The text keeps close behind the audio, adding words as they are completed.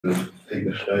take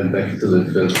the slide back to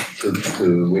the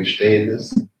to which day it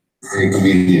is. Very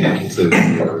convenient. So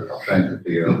we're trying to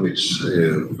figure out which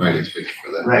file is fixed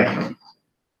for that. Right.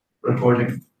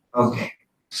 Reporting. Okay.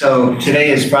 So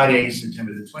today is Friday,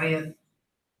 September the 20th.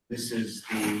 This is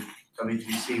the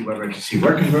WebRTC WebRTC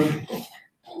working group.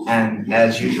 And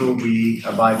as usual, we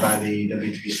abide by the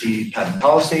WebRTC patent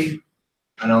policy,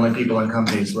 and only people and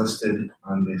companies listed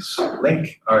on this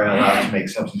link are allowed to make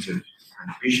substantive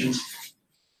contributions.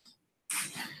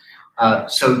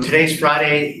 So today's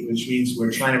Friday, which means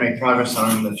we're trying to make progress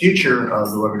on the future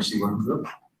of the WebRTC working group.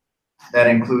 That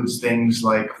includes things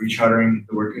like rechartering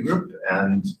the working group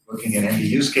and looking at ND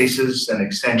use cases and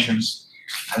extensions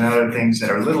and other things that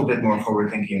are a little bit more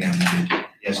forward-thinking than we did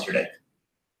yesterday.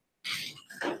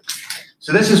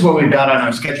 So this is what we've got on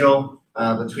our schedule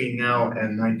between now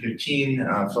and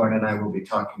 9:15. Florian and I will be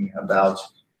talking about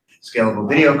scalable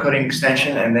video coding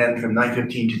extension, and then from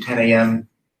 9:15 to 10 a.m.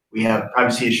 we have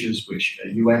privacy issues, which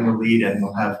UN will lead, and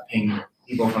we'll have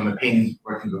people from the Ping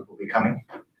working group will be coming.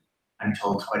 I'm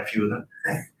told quite a few of them.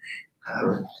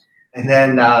 And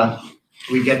then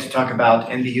we get to talk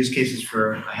about ND use cases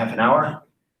for a half an hour,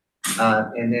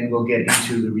 and then we'll get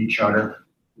into the recharter,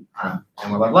 and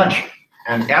we'll have lunch.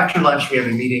 And after lunch, we have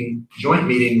a joint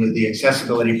meeting with the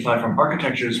Accessibility Platform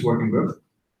Architectures Working Group,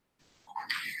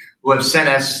 who have sent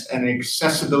us an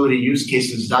accessibility use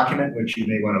cases document, which you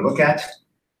may want to look at.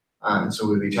 So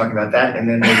we'll be talking about that, and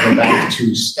then we'll go back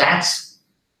to stats,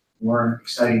 more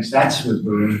exciting stats with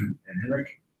Varun and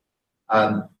Henrik.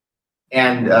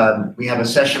 We have a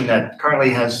session that currently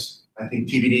has, I think,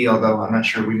 TBD, although I'm not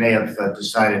sure. We may have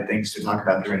decided things to talk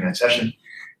about during that session,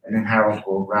 and then Harold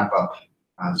will wrap up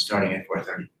starting at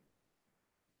 4:30.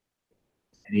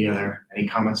 Any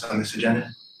comments on this agenda?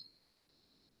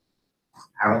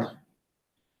 Harold?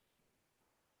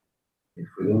 If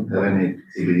we don't have any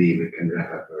TBD, we can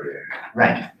wrap up earlier.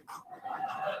 Right.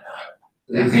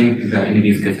 Do you think the NV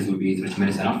use cases will be 30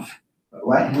 minutes enough?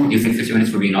 What? Do you think 30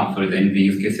 minutes will be enough for the NV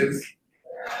use cases?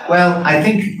 Well, I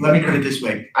think, let me put it this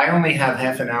way. I only have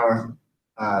half an hour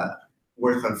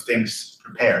worth of things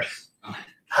prepared.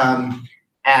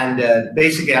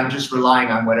 Basically, I'm just relying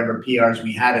on whatever PRs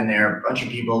we had in there. A bunch of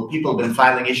people have been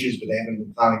filing issues, but they haven't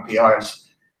been filing PRs.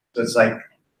 So it's like,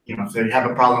 you know, if they have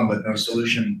a problem with no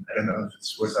solution, I don't know if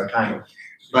it's worth our time.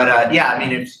 But yeah, I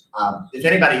mean, if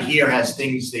anybody here has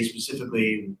things they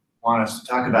specifically want us to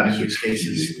talk about in use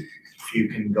cases, if you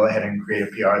can go ahead and create a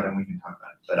PR, then we can talk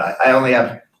about it. But I only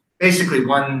have basically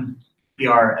one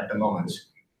PR at the moment,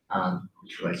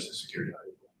 which relates to security.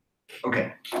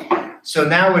 Okay, so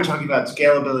now we're talking about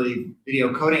scalability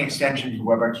video coding extension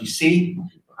for WebRTC.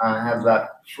 I have about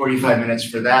 45 minutes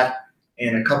for that,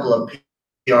 and a couple of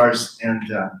PRs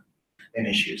and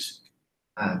issues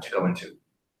to go into.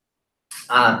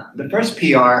 The first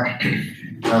PR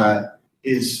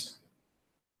is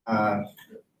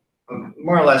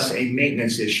more or less a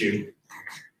maintenance issue,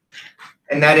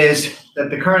 and that is that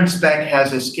the current spec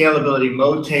has a scalability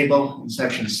mode table in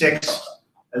section 6,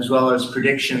 as well as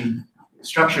prediction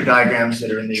structure diagrams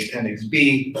that are in the appendix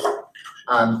B.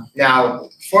 Now,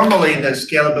 formally, the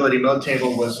scalability mode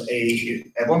table was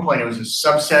at one point, it was a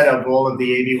subset of all of the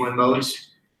AV1 modes.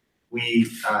 We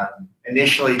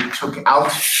initially took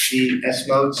out the S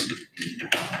modes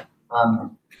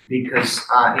because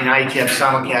in IETF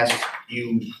simulcast,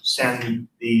 you send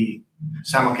the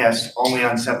simulcast only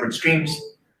on separate streams.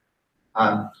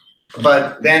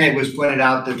 But then it was pointed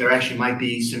out that there actually might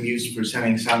be some use for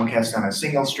sending simulcast on a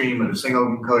single stream with a single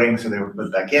encoding, so they were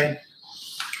put back in.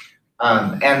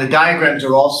 And the diagrams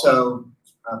are also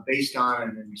based on,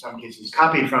 and in some cases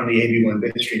copied from, the AV1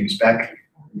 bitstream spec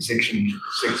in section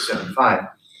 675.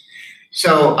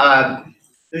 So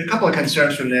there's a couple of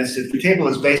concerns from this. If the table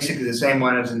is basically the same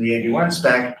one as in the AV1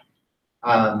 spec,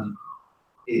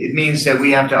 it means that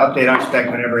we have to update our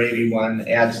spec whenever AV1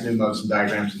 adds new modes and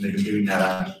diagrams, and they've been doing that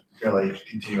on a fairly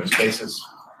continuous basis.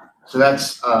 So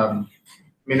that's, I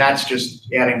mean, that's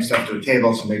just adding stuff to a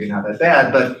table, so maybe not that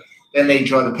bad, but then they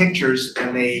draw the pictures,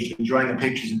 and they've been drawing the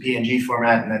pictures in PNG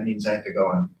format, and that means I have to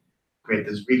go and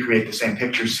recreate the same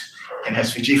pictures in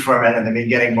SVG format, and they've been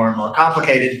getting more and more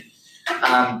complicated.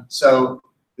 So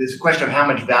there's a question of how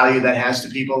much value that has to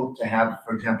people to have,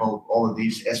 for example, all of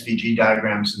these SVG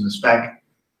diagrams in the spec,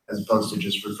 as opposed to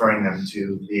just referring them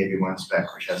to the AV1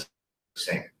 spec, which has the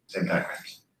same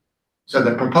diagrams. So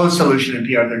the proposed solution in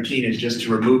PR13 is just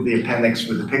to remove the appendix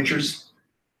with the pictures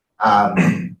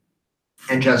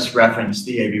and just reference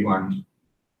the AV1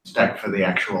 spec for the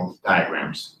actual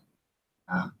diagrams.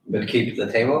 But keep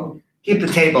the table? Keep the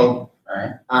table.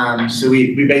 All right. So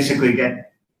we basically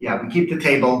get, we keep the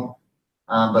table,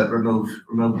 but remove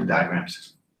the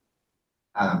diagrams.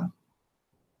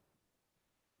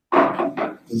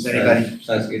 Does anybody?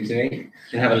 Sounds good to me. You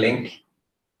can have a link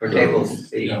for tables.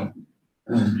 There you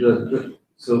go.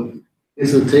 So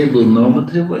is a table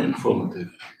normative or informative?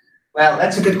 Well,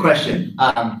 that's a good question.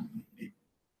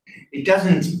 It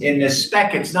doesn't, in the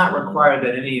spec, it's not required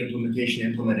that any implementation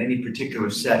implement any particular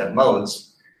set of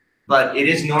modes, but it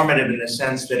is normative in the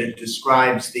sense that it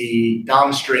describes the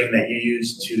DOM string that you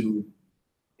use to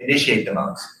initiate the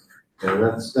modes.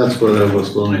 Yeah, that's what I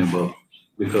was wondering about,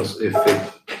 because if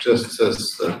it just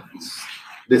says that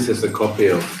this is a copy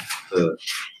of the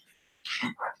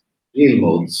real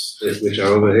modes, which are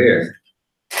over here,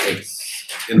 it's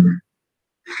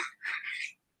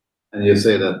and you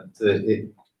say that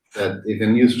that if a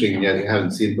new string you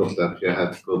haven't seen popped up, you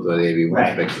have to go to an AV1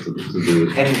 Right. spec to do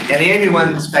it. And the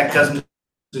AV1 spec doesn't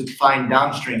define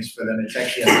DOM strings for them. It's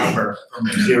actually a number from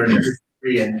 0 to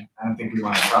 3, and I don't think we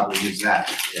want to probably use that.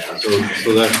 Yeah. So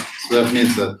that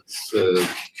means that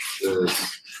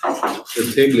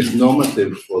the table is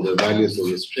normative for the values of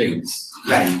the strings.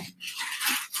 Right.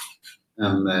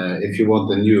 And if you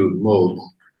want a new mode,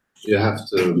 you have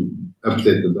to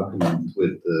update the document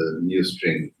with the new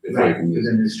string before you can use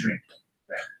With a new string.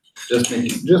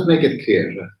 Just make it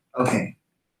clear. Okay.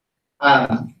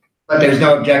 But there's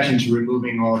no objection to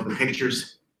removing all of the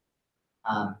pictures.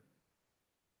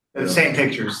 The same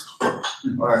pictures,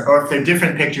 or if they're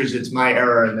different pictures, it's my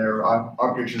error, and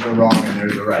our pictures are wrong and they're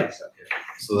the right.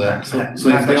 So if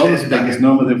the other spec is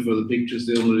normative for the pictures,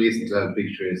 the only reason to have a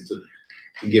picture is to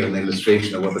give an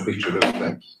illustration of what the picture looks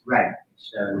like. Right.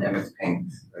 MS Paint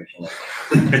version.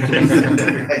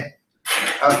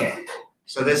 Okay.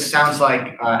 So this sounds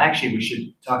like actually we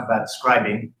should talk about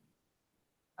scribing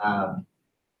to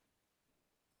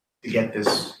get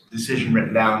this decision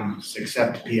written down. Just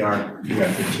accept PR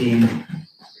 15.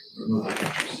 Remove the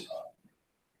pictures.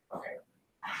 Okay.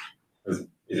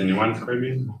 Is anyone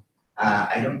scribing?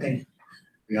 I don't think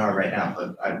we are right now,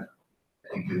 but I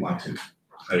think we want to.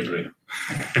 I agree.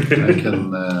 I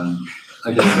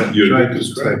can You try need to to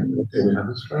describe. scribe. Okay, we have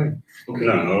to describe.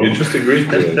 No, you just agreed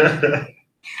to it.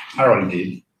 Harold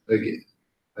did. Okay,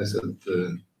 I said,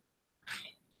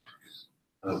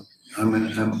 am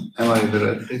I there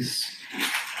at this?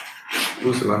 Who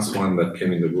was the last one that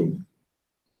came in the room?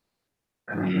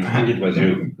 It was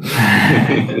you.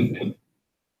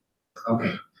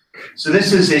 Okay. So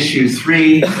this is issue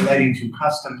 3 relating to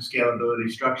custom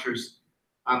scalability structures.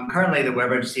 Currently, the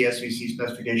WebRTC SVC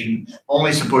specification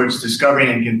only supports discovery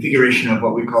and configuration of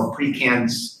what we call pre-canned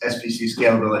SVC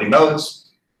scalability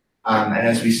modes. And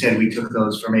as we said, we took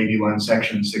those from AV1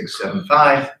 section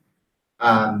 675.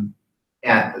 And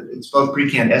it's both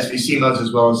pre-canned SVC modes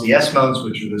as well as the S modes,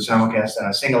 which are the simulcast on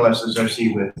a single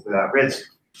SSRC without RIDs.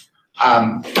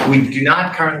 We do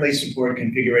not currently support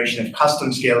configuration of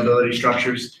custom scalability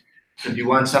structures. So if you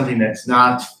want something that's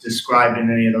not described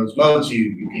in any of those modes,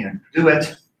 you can't do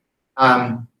it.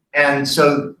 And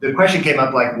so the question came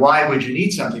up, like, why would you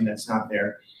need something that's not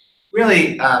there?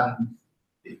 Really,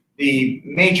 the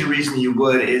major reason you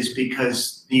would is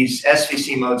because these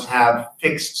SVC modes have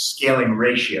fixed scaling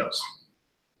ratios.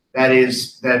 That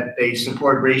is, that they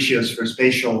support ratios for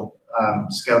spatial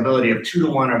scalability of 2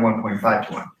 to 1 or 1.5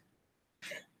 to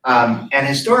 1. And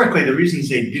historically, the reasons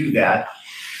they do that,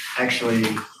 actually,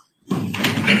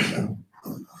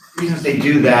 reasons they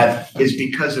do that is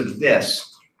because of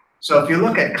this. So if you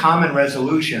look at common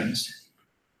resolutions,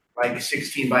 like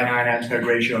 16 by 9 aspect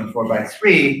ratio and 4 by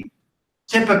 3,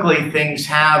 typically things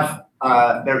have,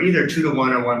 they're either 2 to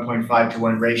 1 or 1.5 to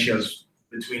 1 ratios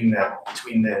between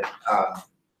the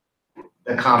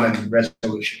common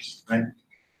resolutions, right?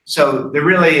 So there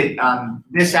really,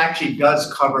 this actually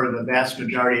does cover the vast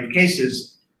majority of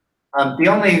cases. The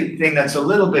only thing that's a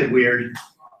little bit weird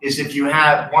is if you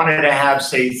wanted to have,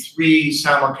 say, 3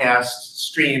 simulcast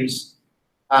streams,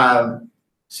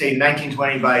 say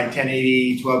 1920 by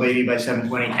 1080, 1280 by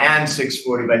 720, and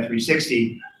 640 by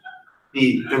 360,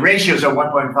 the ratios are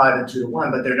 1.5 and 2 to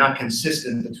 1, but they're not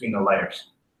consistent between the layers.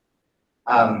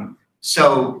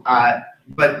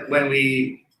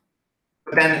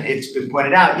 But then it's been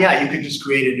pointed out, yeah, you could just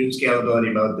create a new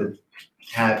scalability mode that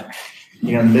had,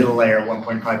 the middle layer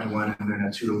 1.5 to 1 and then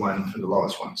a 2 to 1 for the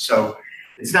lowest one. So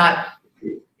it's not,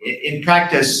 in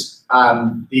practice,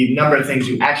 the number of things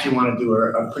you actually want to do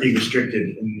are pretty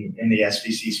restricted in the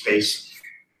SVC space.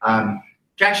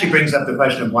 Which actually brings up the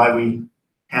question of why we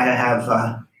had to have,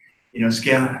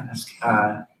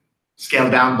 scale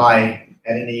down by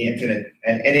at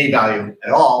any value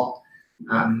at all,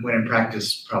 when in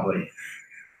practice probably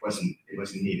it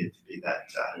wasn't needed to be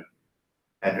that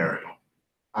variable.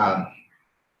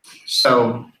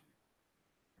 So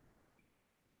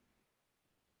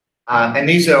And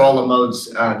these are all the modes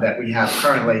that we have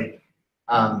currently.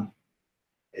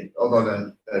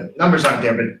 Although the numbers aren't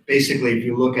there, but basically if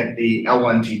you look at the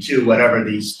L1, T2, whatever,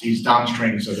 these DOM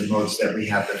strings are the modes that we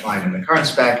have defined in the current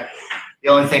spec. The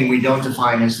only thing we don't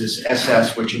define is this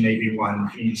SS, which in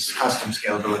AV1 means custom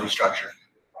scalability structure.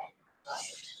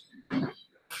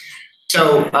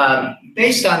 So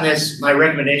based on this, my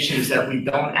recommendation is that we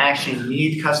don't actually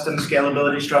need custom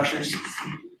scalability structures.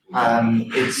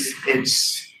 The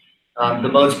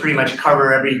modes pretty much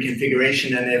cover every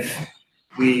configuration, and if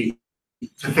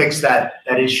to fix that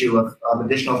issue of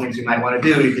additional things you might want to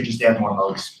do, you could just add more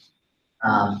modes.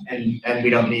 And we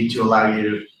don't need to allow you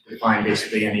to define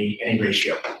basically any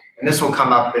ratio. And this will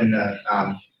come up in the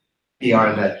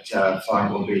PR that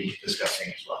Farn will be discussing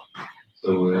as well.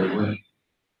 So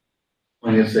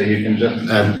when you say you can just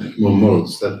add more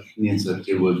modes, that means that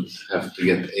you would have to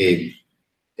get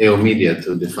AO media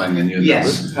to define a new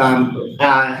yes.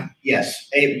 Yes.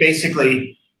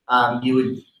 Basically, you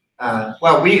would.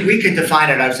 Well, we could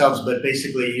define it ourselves, but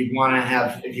basically you'd want to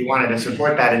have, if you wanted to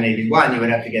support that in AV1, you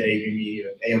would have to get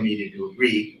AO media to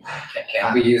agree.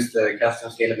 Can we use the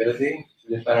custom scalability to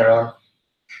define our own?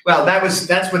 Well,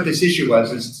 that's what this issue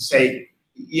was, is to say,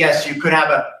 yes, you could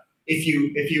have if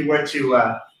you were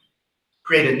to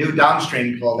create a new DOM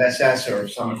string called SS or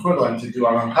some equivalent to do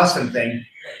our own custom thing.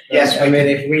 Yes, I mean,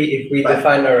 if we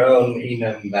define our own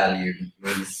enum value,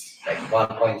 means like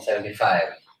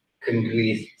 1.75. Couldn't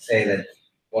we say that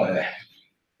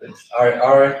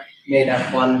our made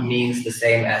up one means the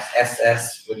same as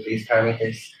SS with these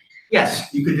parameters?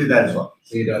 Yes, you could do that as well.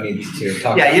 So you don't need to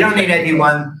talk. Yeah, you don't need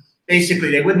AV1. Basically,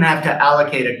 they wouldn't have to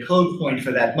allocate a code point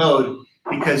for that mode,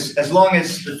 because as long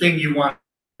as the thing you want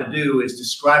to do is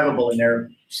describable in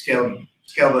their scalability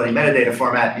metadata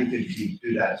format, you could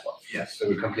do that as well. Yes. So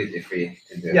we're completely free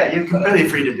to do it. Yeah, you're completely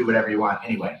free to do whatever you want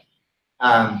anyway.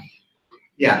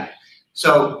 Yeah.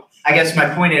 So I guess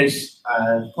my point is,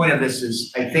 point of this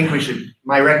is, I think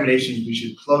my recommendation is we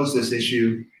should close this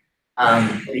issue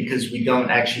because we don't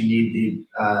actually need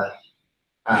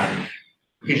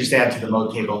we can just add to the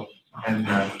mode table and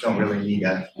don't really need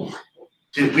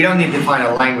we don't need to define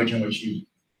a language in which you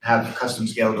have custom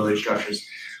scalability structures.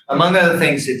 Among other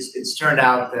things, it's turned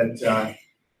out that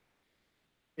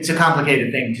it's a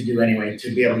complicated thing to do anyway,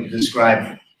 to be able to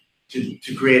describe,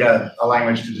 to create a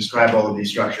language to describe all of these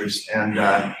structures. And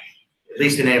at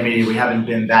least in AO media, we haven't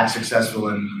been that successful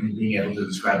in being able to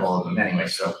describe all of them anyway.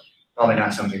 So probably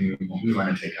not something we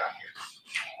want to take on here.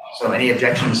 So any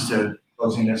objections to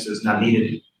closing this is not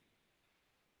needed.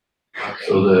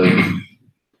 So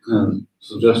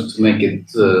so just to make it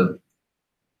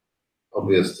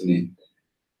obvious to me,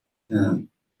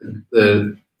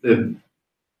 the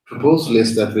proposal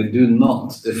is that we do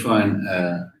not define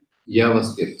a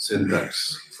JavaScript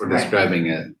syntax for describing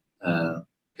a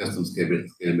custom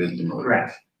scalability mode.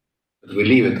 Correct. But we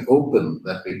leave it open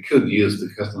that we could use the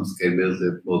custom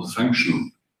scalability mode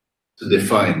function to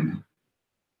define.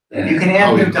 You can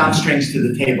add new DOM strings to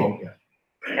the table,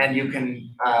 and you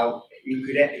can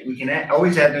we can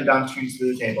always add new DOM strings to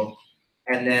the table,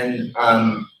 and then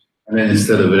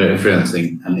instead of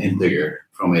referencing an integer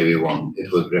from AV1, it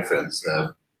would reference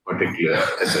a particular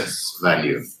SS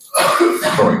value.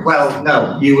 Well,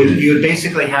 no, you would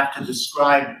basically have to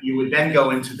describe. You would then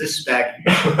go into this spec.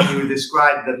 You would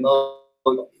describe the mode.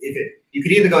 You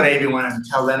could either go to AV1 and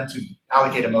tell them to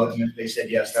allocate a mode, and if they said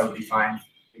yes, that would be fine.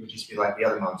 It would just be like the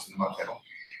other modes in the mode table.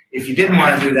 If you didn't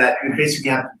want to do that, you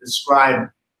basically have to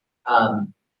describe the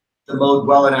mode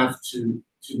well enough to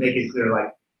make it clear.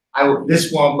 Like, this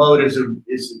one mode is a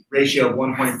ratio of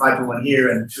 1.5 to 1 here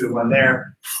and 2 to 1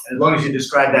 there. And as long as you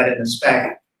describe that in the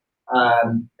spec, that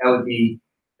would be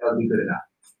good enough.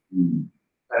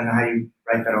 I don't know how you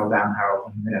write that all down,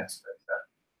 Harold, in minutes,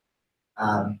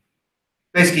 but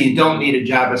basically you don't need a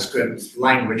JavaScript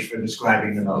language for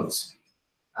describing the modes.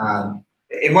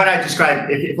 In what I described,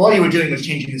 if all you were doing was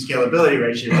changing the scalability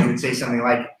ratio, you would say something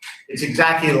like, it's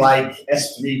exactly like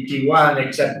S3P1,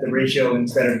 except the ratio,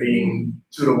 instead of being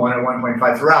 2 to 1 or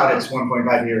 1.5 throughout, it's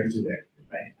 1.5 here and 2 there,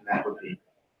 right? And that would be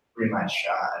pretty much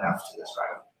enough to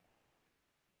describe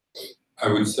it. I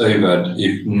would say that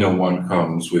if no one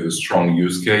comes with a strong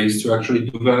use case to actually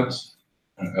do that,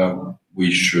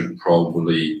 we should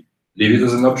probably leave it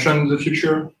as an option in the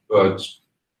future, but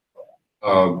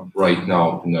right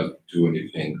now, not do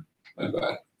anything like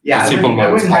that. Yeah, Simple I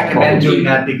modes wouldn't are recommend doing probably-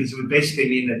 that, because it would basically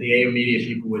mean that the AO media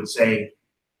people would say,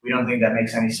 we don't think that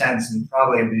makes any sense, and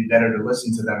probably it'd be better to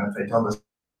listen to them if they told us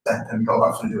that than go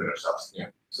off and do it ourselves. Yeah.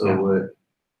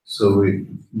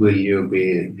 Will you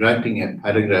be writing a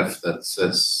paragraph that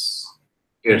says,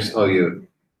 here's how you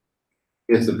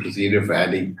Here's the procedure for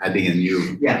adding a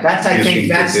new. Yeah, that's, I think, Using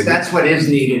the table. that's what is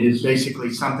needed, is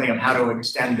basically something of how to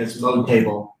extend this mode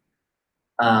table.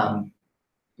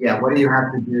 Yeah, what do you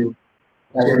have to do?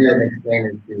 I didn't explain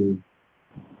it to.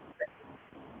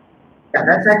 Yeah,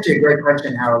 that's actually a great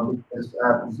question, Harold, because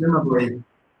presumably,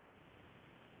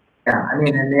 yeah, I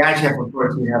mean, in the IGF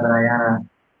reports, we have an IANA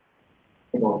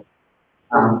table.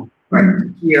 But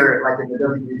here, like in the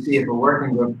WWC, if a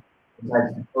working group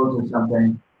decides to close or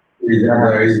something.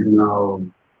 There is no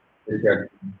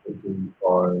projection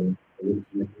for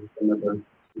original.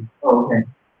 Oh, okay.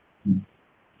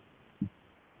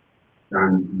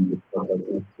 And the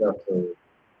professional stuff, so.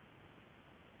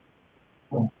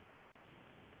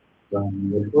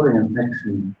 Reporting an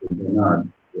action to Bernard,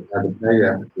 we had a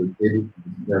paragraph to edit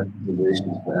the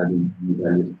observations for adding new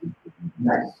values to the.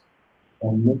 Nice.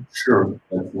 I'm not sure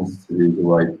that's necessarily the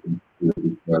right thing to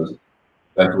do, because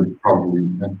that would probably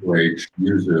encourage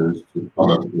users to come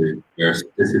up with their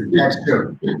specific. That's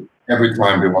true. Every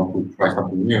time they want to try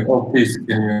something new, oh, please,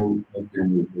 can you make a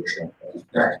new version of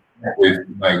that with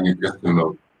my new custom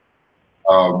mode?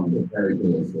 Very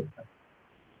good.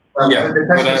 Well, Yeah, the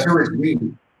but question too is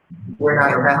we. We're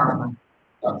not around.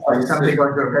 Like something I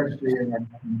going to a registry and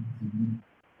then.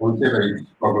 would say that it's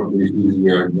probably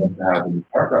easier than to have a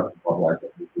paragraph about like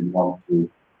that. If we want to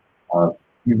have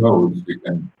new modes, we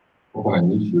can open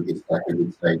an issue just like I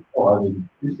would say, oh, I need a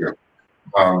feature.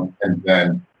 And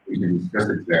then we can discuss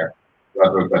it there,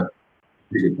 rather than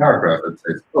read a paragraph that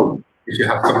says, oh, if you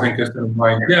have something custom in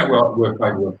mind, yeah, well, we're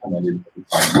fine, I did at the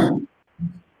time.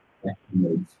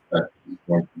 Nodes that is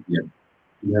going to be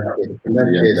In that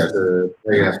case, the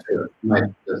paragraph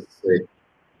might just say,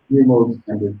 new modes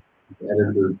can be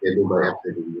added to the table by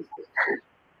updating this specification.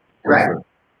 Right.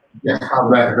 Yes,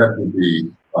 probably. that would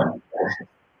be fine.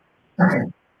 Okay.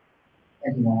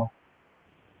 Thank you, Noel.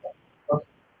 Okay.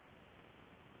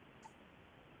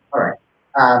 All right.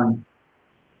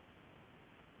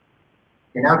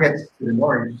 Okay, now gets to the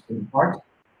more interesting part.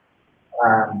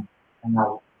 And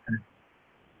I'll.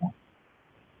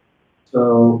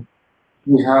 So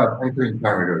we have anchoring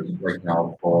parameters right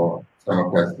now for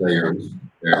simulcast layers.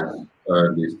 There's a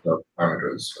list of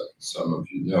parameters that some of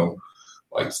you know,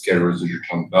 like scale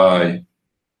resolution by,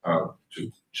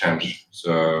 to change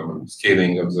the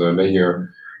scaling of the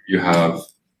layer. You have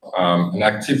an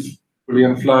active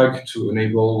Boolean flag to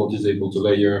enable or disable the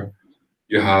layer.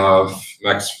 You have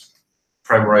max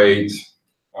frame rate,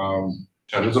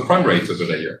 changes the frame rate of the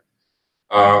layer.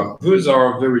 Those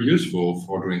are very useful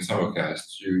for doing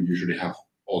simulcasts. You usually have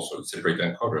also separate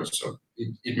encoders, so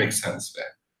it makes sense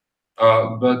there.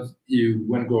 But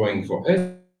when going for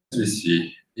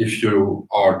SVC, if you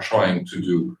are trying to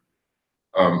do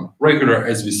regular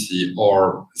SVC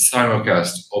or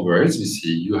simulcast over SVC,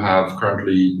 you have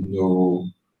currently no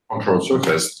control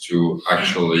surface to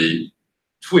actually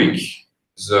tweak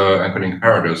the encoding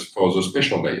parameters for those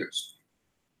special layers.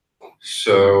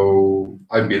 So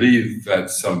I believe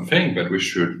that's something that we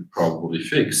should probably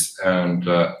fix and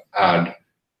add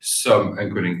some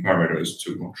encoding parameters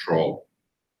to control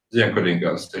the encoding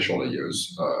of special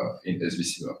layers in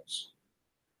SVC modes.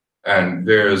 And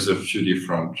there's a few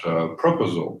different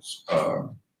proposals.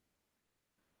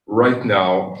 Right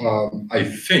now, I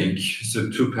think the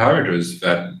two parameters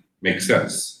that make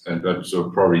sense and that are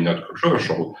probably not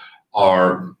controversial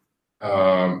are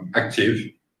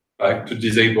active, like to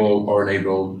disable or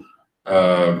enable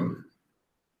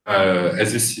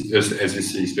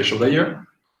SVC special layer,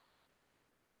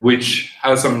 which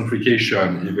has some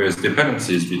implication if there's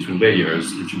dependencies between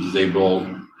layers. If you disable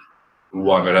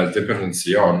one that has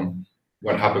dependency on,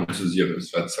 what happens to the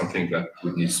others? That's something that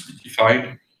would need to be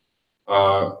defined.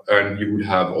 And you would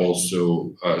have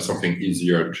also something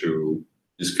easier to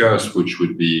discuss, which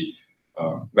would be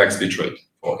max bitrate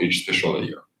for each special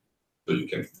layer. So you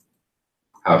can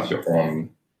have your own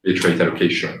bitrate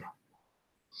allocation.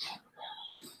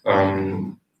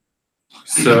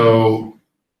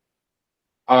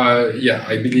 Yeah,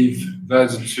 I believe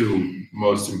that's the two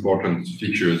most important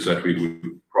features that we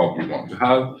would probably want to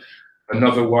have.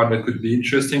 Another one that could be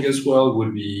interesting as well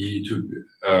would be to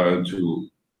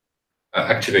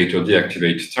activate or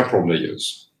deactivate temporal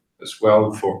layers as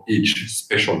well for each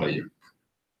special layer,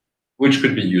 which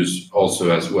could be used also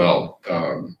as well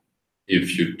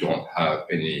if you don't have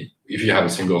any, if you have a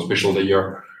single special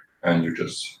layer and you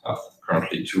just have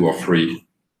currently 2 or 3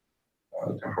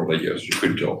 temporal layers, you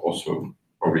could also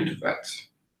probably do that.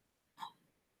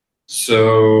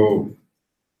 So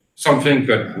something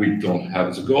that we don't have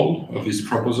as a goal of this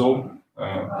proposal,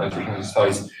 as we can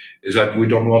emphasize, is that we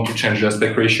don't want to change the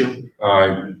aspect ratio.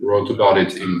 I wrote about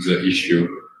it in the issue,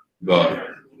 but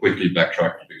quickly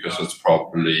backtrack because it's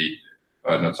probably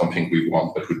not something we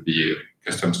want, but would be a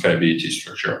custom scalability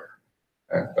structure.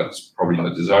 That's probably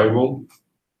not desirable.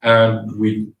 And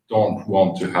we don't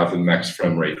want to have a max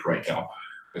frame rate right now.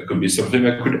 It could be something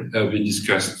that could be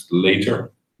discussed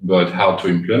later, but how to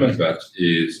implement that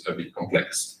is a bit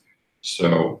complex.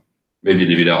 So maybe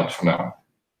leave it out for now.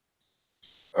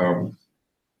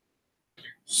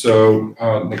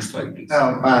 Next slide, please.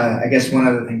 I guess one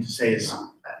other thing to say is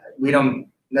we don't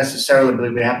necessarily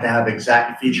believe we have to have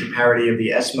exact feature parity of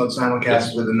the S mode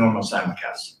simulcast with the normal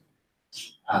simulcast.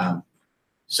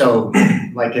 So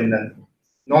like in the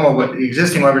the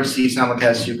existing WebRTC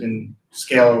simulcast, you can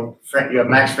scale, you have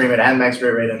max frame rate and max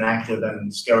bitrate rate and active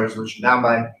and scale resolution down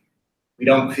by. We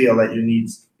don't feel that you need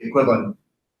equivalent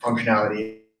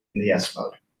functionality in the S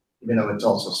mode, even though it's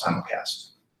also simulcast.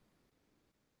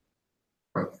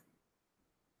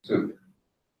 So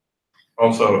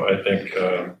also, I think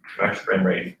max frame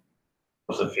rate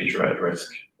was a feature at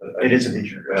risk. It is a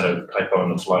feature. We had a typo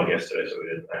on the slide yesterday, so we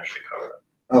didn't actually cover it.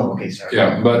 Oh, okay, sorry.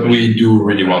 Yeah, but we do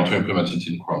really want to implement it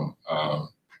in Chrome.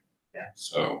 Yeah.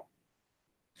 So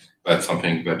that's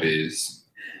something that is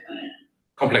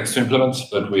complex to implement,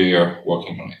 but we are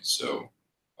working on it. So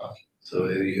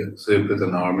you put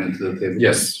an arm into the table?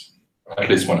 yes, at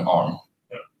least one arm,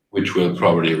 which will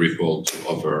probably report to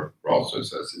other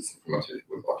browsers as it's implemented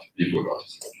with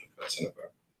WebRTC. That's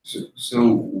another.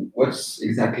 So what's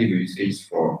exactly the use case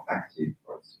for active,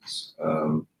 for instance?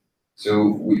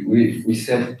 So we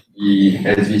set the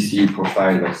SVC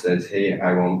profile that says, hey,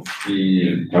 I want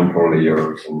 3 temporal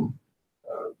layers and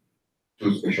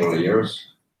 2 spatial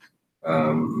layers.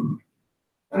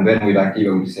 And then with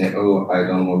active, we say, oh, I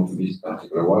don't want to this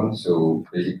particular one. So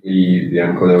basically, the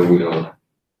encoder will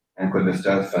encode the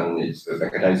stuff, and it's the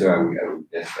packetizer. I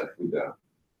would guess that would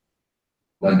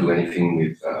not do anything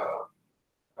with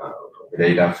the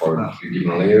data for the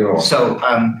given layer. Or So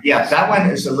yeah, that one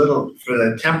is a little, for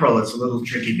the temporal, it's a little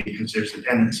tricky because there's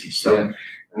dependencies. So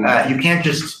you can't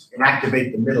just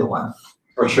inactivate the middle one.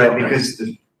 for sure, Right, because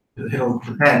it'll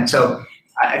depend. So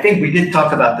I think we did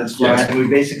talk about this one, and we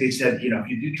basically said, if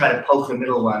you do try to poke the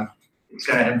middle one, it's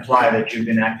going to imply that you've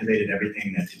inactivated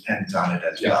everything that depends on it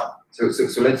as well. So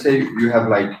let's say you have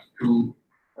like two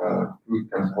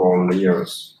temporal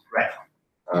layers. Right.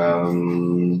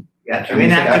 Yeah, to And you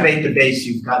said inactivate the base,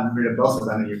 you've gotten rid of both of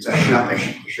them and you're saying nothing.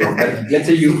 Sure. But let's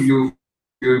say you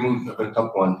remove the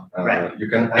top one. Right. You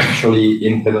can actually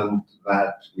implement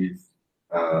that with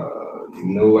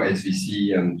no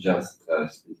SVC and just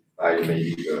specify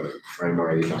maybe the frame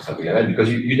rate or something like that, because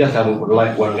you just have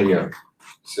one layer.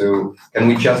 So can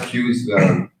we just use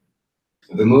the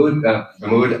mode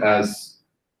as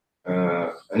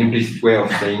an implicit way of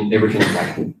saying everything is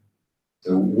active?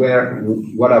 So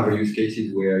what are the use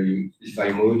cases where you specify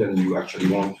mode and you actually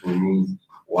want to remove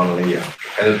one layer?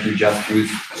 Cannot you just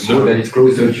use a mode that is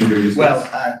closer to the use case? Well,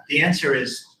 the answer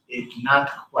is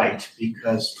not quite,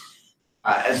 because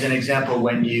as an example,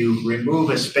 when you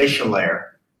remove a spatial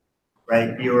layer,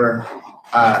 right, when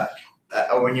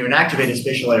you inactivate a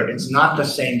spatial layer, it's not the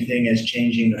same thing as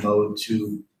changing the mode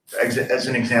to, as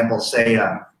an example, say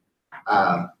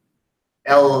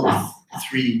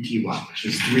L3T1, which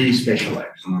is 3 spatial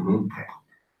layers. Mm-hmm.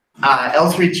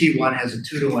 L3T1 has a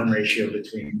 2-to-1 ratio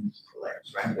between the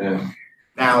layers, right? Yeah.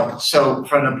 Now, so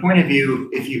from the point of view,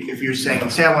 if you're saying,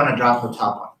 say I want to drop the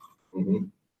top one, Mm-hmm.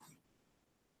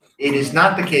 it is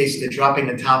not the case that dropping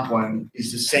the top one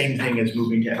is the same thing as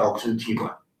moving to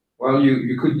L2T1. Well,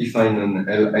 you could define an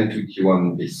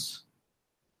L2T1 this,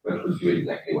 but would do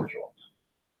exactly what you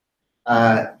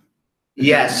want.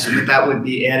 Yes, but that would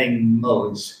be adding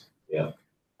modes. Yeah.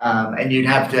 And you'd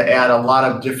have to add a lot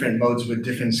of different modes with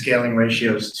different scaling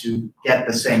ratios to get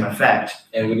the same effect.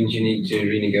 And wouldn't you need to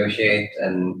renegotiate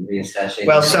and reinstantiate?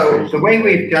 Well, so the way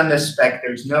we've done this spec,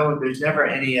 there's never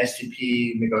any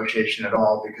STP negotiation at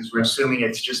all, because we're assuming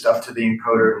it's just up to the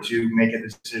encoder to make a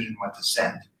decision what to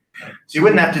send. So you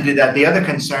wouldn't have to do that. The other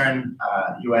concern,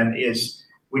 UN, is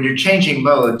when you're changing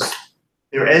modes,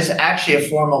 there is actually a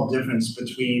formal difference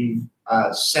between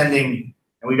sending,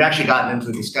 and we've actually gotten into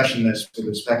a discussion this with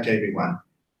respect to everyone.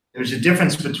 There's a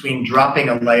difference between dropping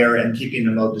a layer and keeping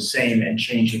the mode the same and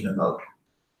changing the mode.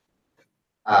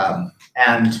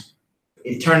 And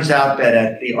it turns out that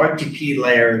at the RTP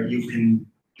layer, you can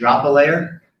drop a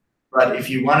layer, but if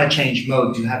you want to change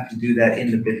modes, you have to do that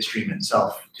in the bit stream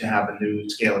itself to have a new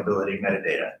scalability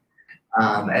metadata.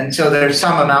 And so there's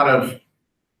some amount of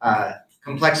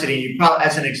complexity. You probably,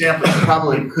 as an example, you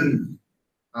probably couldn't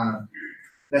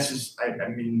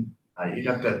you'd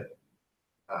have to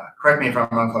correct me if I'm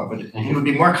wrong, but it would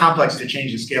be more complex to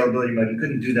change the scalability mode. You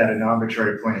couldn't do that at an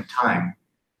arbitrary point in time.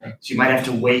 So you might have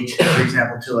to wait, for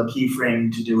example, till a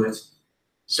keyframe to do it.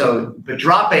 So, but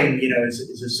dropping,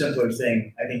 is a simpler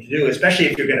thing, I think, to do, especially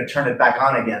if you're going to turn it back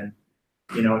on again.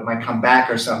 It might come back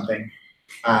or something.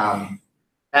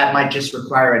 That might just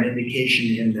require an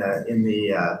indication in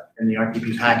the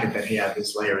RTP packet that, yeah,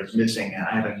 this layer is missing,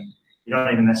 and you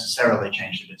don't even necessarily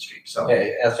change the bitstream. So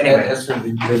anyway. As for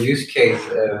the use case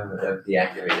of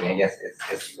deactivating, I guess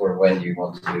it's for when you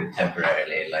want to do it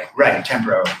temporarily, like right,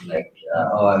 temporarily. Like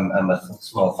I'm a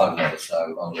small funder, so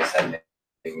I'm only sending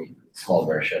small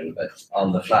version, but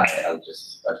on the fly I'll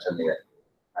just start sending a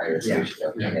higher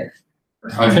resolution. Yeah.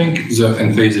 I think the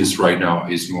emphasis right now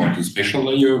is more the spatial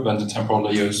layer than the temporal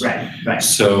layers. Right.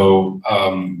 So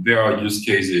there are use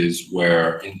cases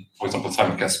where, for example,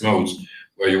 simulcast modes,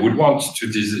 where you would want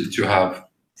to have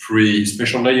 3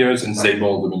 spatial layers and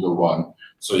disable the middle one.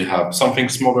 So you have something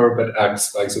smaller but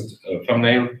acts like a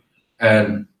thumbnail,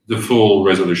 and the full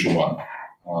resolution one.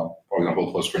 For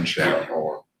example, for screen share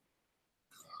or.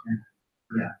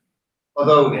 Yeah.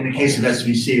 Although in the case of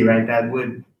SVC, right, that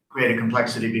would create a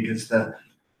complexity because the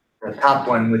top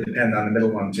one would depend on the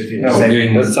middle one. So if you disable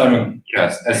in the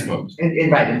simulcast S mode. In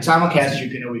simulcast, you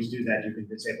can always do that. You can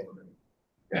disable the middle.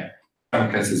 Yeah.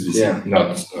 Simulcast SVC,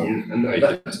 not. And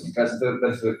that's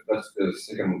the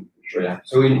second picture. Yeah.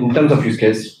 So in terms of use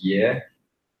case, yeah.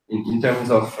 In terms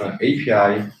of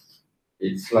API,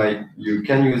 it's like you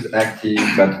can use active,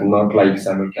 but not like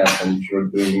simulcast. And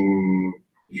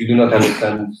if you do not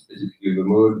understand specifically the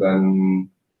mode, then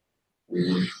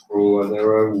we'll throw an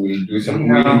error. We'll do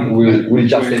something. We'll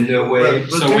just in a way.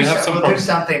 We'll do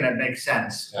something that makes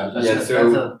sense. But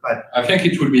I think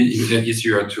it would be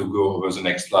easier to go over the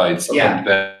next slide and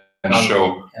then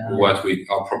show what we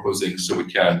are proposing, so we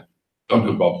can talk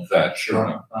about that.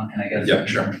 Sure. Can I get? Yeah,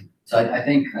 sure. So I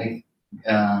think it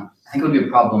would be a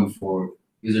problem for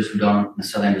users who don't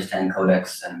necessarily understand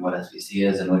codecs and what SVC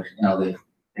is, and which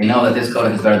they know that this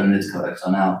codec is better than this codec. So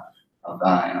now, a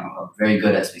very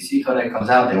good SVC codec comes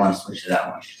out, they want to switch to that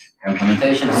one. Your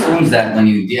implementation assumes that when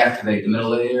you deactivate the middle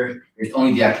layer, it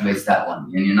only deactivates that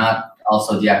one, and you're not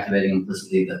also deactivating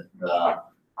implicitly the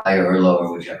higher or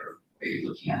lower, whichever way you're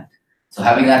looking at. So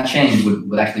having that change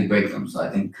would actually break them. So I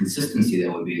think consistency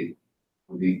there would be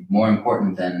more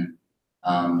important than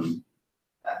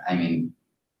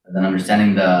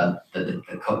understanding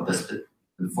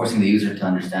forcing the user to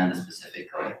understand the specific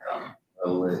codec.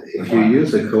 If you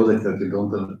use a codec that you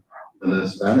don't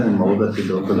understand and a mode that you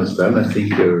don't understand, I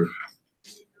think you're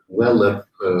well up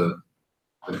the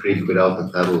creek without the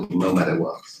paddle, no matter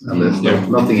what. And there's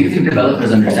nothing you If can do.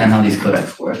 developers understand how these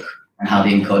codecs work and how the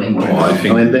encoding works. I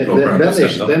think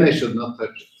then they should not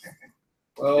touch it.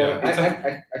 Well,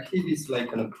 actually, this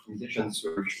like an optimization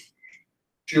solution.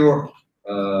 Sure.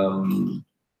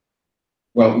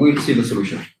 Well, we'll see the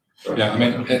solution. Yeah,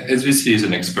 SVC is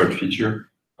an expert feature.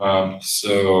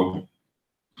 So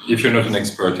if you're not an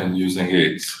expert and using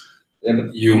it,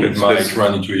 you might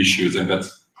run into issues, and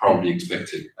that's probably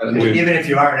expected. Even if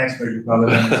you are an expert, you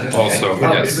probably Also,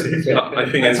 yes. I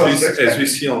think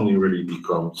SVC only really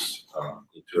becomes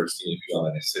interesting if you have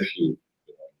an SFU in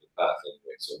the path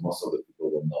anyway. So most of the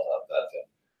people will not have that and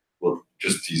will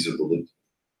just disable it.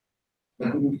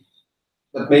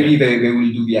 But maybe they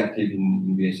will do be active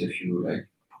in the SFU, like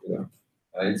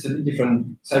it's a bit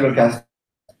different. Simulcast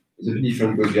is a bit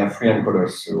different because you have 3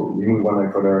 encoders. So remove 1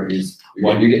 encoder is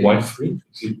you get 1 3.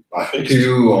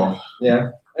 2 or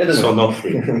I don't know. So not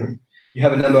 3. You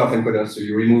have a number of encoders, so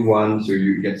you remove 1, so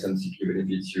you get some CPU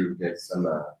benefits, you get some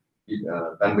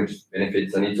bandwidth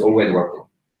benefits, and it's always working.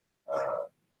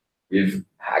 With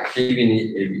active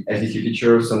in SVC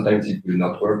feature, sometimes it will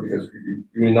not work because you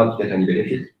will not get any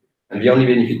benefit. And the only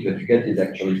benefit that you get is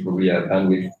actually probably a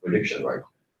bandwidth reduction, right?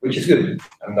 Which is good.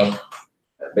 But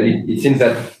it seems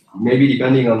that maybe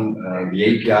depending on the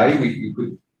API, we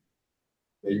could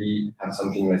maybe have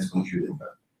something less confusing.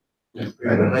 Let's go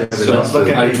on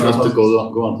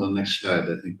to the next slide,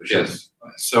 I think. Yes.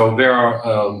 So there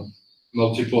are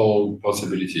multiple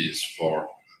possibilities for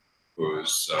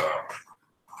those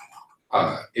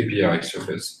API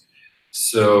surface.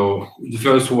 So the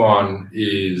first one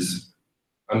is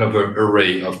another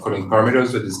array of coding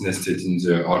parameters that is nested in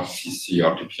the RTC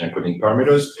RTP encoding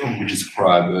parameters, which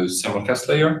describe a simulcast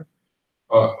layer,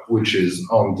 which is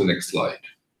on the next slide.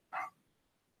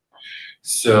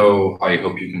 So I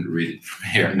hope you can read it from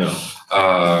here. No.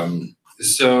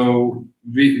 So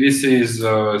this is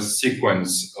a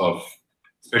sequence of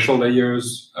special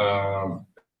layers, and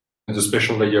the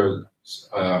special layers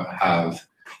have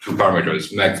 2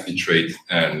 parameters, max bitrate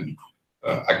and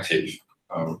active.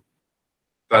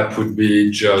 That would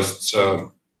be just a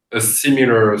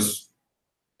similar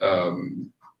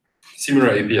similar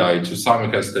API to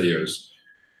simulcast layers,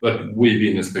 but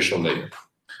within a special layer,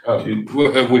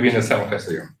 within a simulcast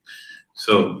layer.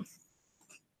 So,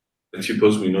 let's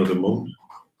suppose we know the mode.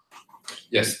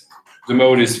 Yes, the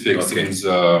mode is fixed Okay. in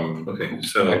the Okay,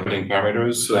 so encoding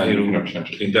parameters, so and you in- cannot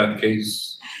change it. in that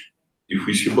case, if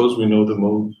we suppose we know the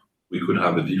mode, we could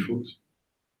have a default.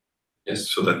 Yes.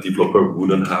 So that developer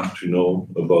wouldn't have to know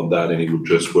about that and it would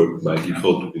just work by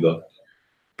default without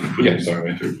putting Yes.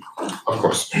 parameters. Of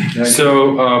course. So,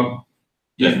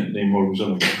 Name more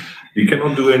reasonable. You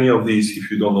cannot do any of these if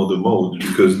you don't know the mode,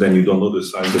 because then you don't know the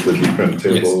size of the different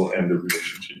table and the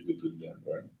relationship between them,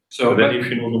 right? so But then if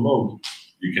you know the mode,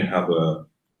 you can have a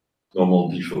normal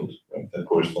default, right, that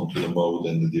corresponds to the mode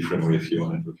and the different ratio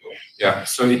and everything. yeah,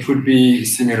 so it would be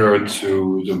similar to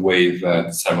the way that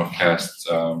simulcast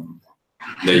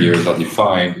layers are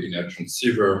defined in a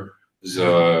transceiver.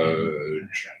 The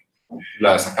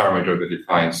last parameter that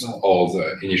defines all the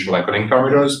initial encoding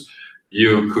parameters.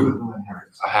 You could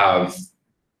have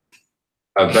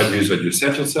values that you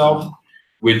set yourself,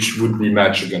 which would be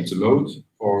matched against the mode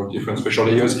for different special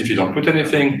layers. If you don't put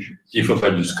anything, default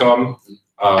values come.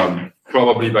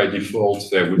 Probably by default,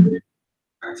 there would be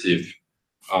active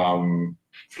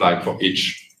flag for each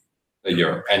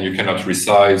layer, and you cannot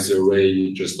resize the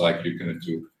array just like you can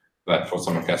do that for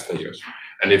simulcast layers.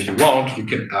 And if you want, you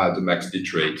can add the max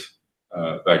bitrate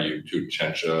value to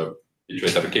change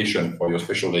bitrate allocation for your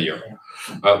special layer.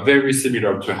 Very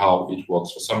similar to how it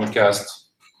works for simulcast.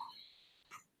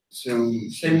 So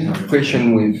same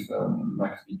question with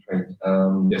max bitrate.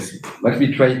 Yes. Max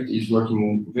bitrate is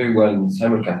working very well in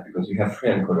simulcast because you have 3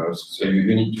 encoders, so you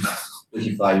need to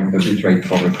specify the bitrate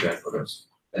for the 3 encoders.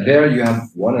 And there you have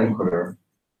 1 encoder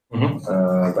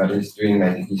that is doing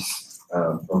like this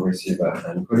progressive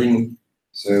encoding.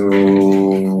 So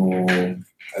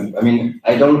I mean,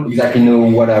 I don't exactly know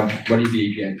what is the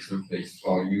API interface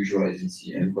for usual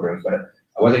SDC encoders, but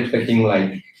I was expecting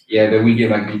like, yeah, there will be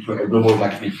a global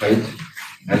max bitrate,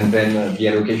 and then the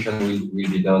allocation will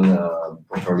be done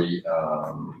properly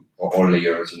for all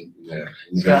layers in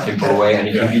a very simple way, and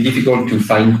it will be difficult to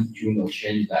fine tune or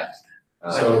change that.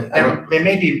 So there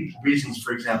may be reasons,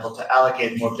 for example, to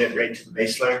allocate more bit rate to the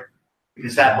base layer,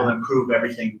 because that will improve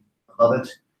everything above it.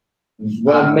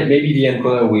 Well, maybe the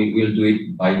encoder will do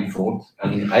it by default,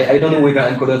 and I don't know whether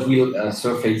encoders will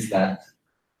surface that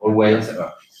always.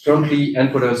 Currently,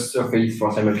 encoders surface for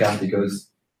simulcast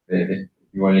because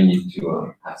you only need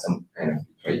to have some kind of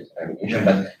bitrate allocation.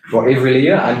 But for every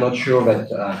layer, I'm not sure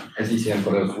that SDC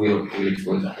encoders will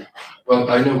expose that. Well,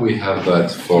 I know we have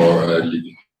that for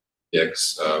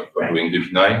LibX for doing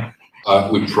DP9.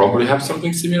 We probably have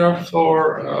something similar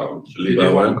for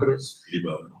video encoders.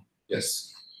 Yes.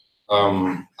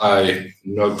 I'm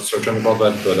not certain about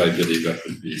that, but I believe that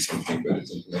would be something that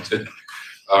is implemented.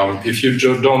 If you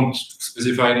don't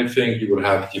specify anything, you will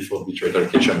have default bitrate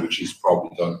allocation, which is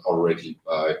probably done already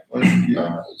by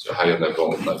the higher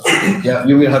level. Yeah,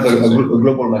 you will have a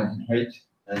global max bitrate,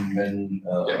 and then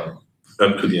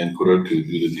Up to the encoder to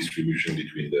do the distribution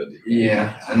between the different.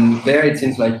 yeah, and there it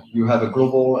seems like you have a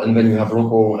global, and then you have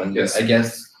local, and Yes. I guess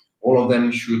all of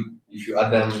them should, if you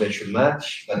add them, they should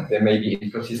match, but they may be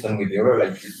inconsistent with the other,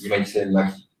 like you might say max.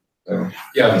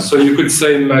 Yeah, so you could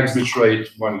say max bitrate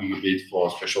 1 gigabit for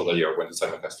a special layer when the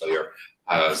simulcast layer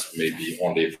has maybe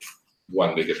only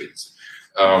 1 megabit,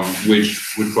 which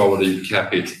would probably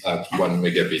cap it at 1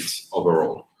 megabit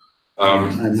overall.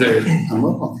 I'm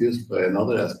more confused by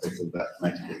another aspect of that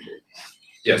max bitrate.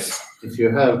 Yes, If you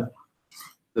have,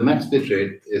 the max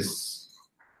bitrate is,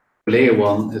 layer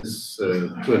 1 is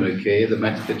 200K, the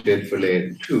max bitrate for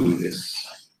layer 2 is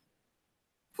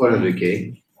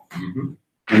 400K.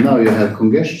 And now you have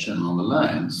congestion on the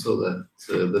line, so that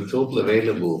the total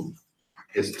available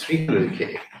is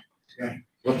 300K. Yeah.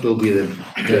 What will be the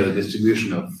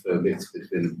distribution of bits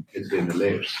between the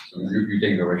layers? You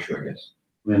take the ratio, I guess.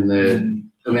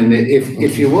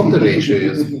 If you want the ratio,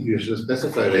 you should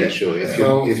specify ratio.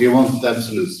 If you want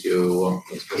absolutes, you want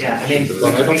to specify. Yeah, I mean,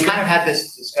 absolutes. we kind of had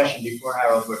this discussion before,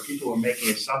 Harold, where people were making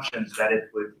assumptions that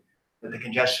that the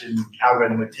congestion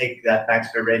algorithm would take that max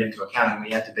bit rate into account, and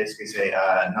we had to basically say,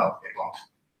 no, it won't.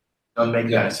 Don't make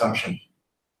that assumption.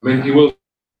 I mean, it will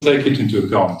take it into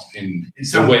account in the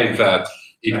some way way. that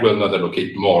it will not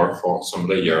allocate more for some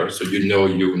layer, so you know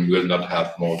you will not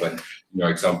have more than, in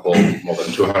your example, more than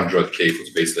 200K for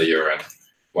the base layer and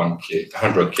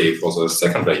 100K for the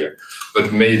second layer.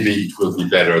 But maybe it will be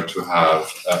better to have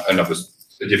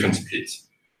a different split,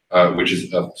 which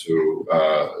is up to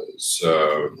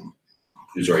the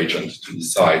user agent to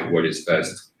decide what is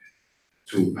best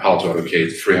to how to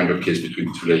allocate 300 Ks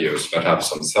between two layers that have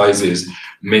some sizes.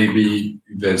 Maybe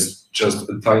there's just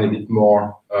a tiny bit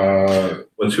more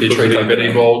bitrate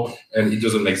available, and it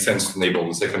doesn't make sense to enable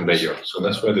the second layer. So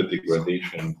that's where the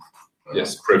degradation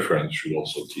Yes. preference should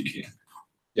also kick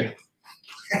in.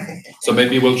 So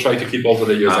maybe we'll try to keep all the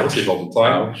layers active all the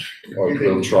time, or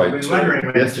we'll try I've been to. wondering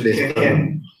when it's Yesterday, kick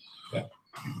in.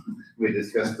 we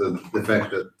discussed the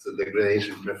fact that the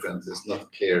degradation preference is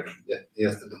not clear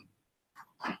yesterday.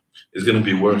 It's gonna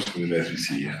be worse with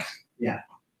SVC, yes.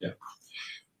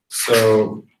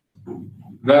 So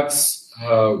that's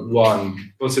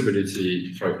one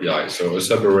possibility for API. So a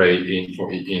subarray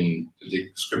in the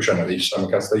description of each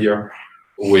simulcast layer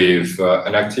with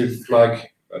an active flag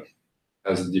that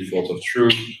has a default of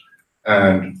true,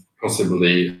 and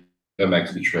possibly a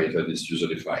max bitrate that is user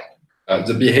defined.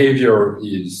 The behavior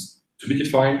is to be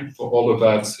defined for all of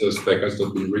that. Spec has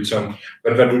not been written,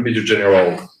 but that would be the general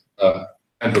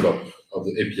envelope of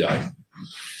the API.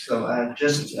 So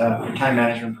just for time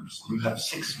management, we have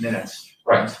 6 minutes.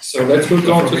 Right, so let's move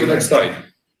on to the next slide.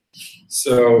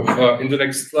 So in the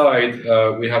next slide,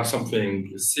 we have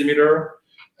something similar,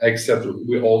 except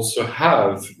we also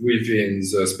have within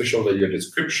the special layer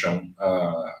description,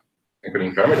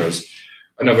 encoding parameters,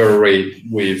 another array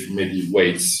with maybe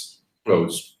weights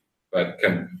close that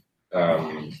can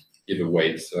give a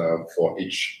weight for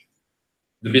each,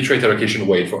 the bitrate allocation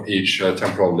weight for each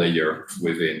temporal layer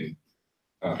within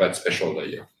that special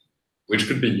layer, which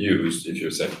could be used if you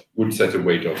would set a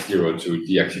weight of 0 to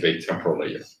deactivate temporal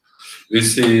layer.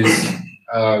 This is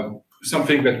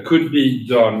something that could be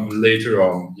done later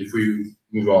on if we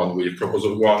move on with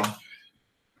proposal 1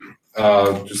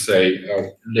 to say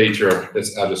later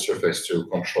let's add a surface to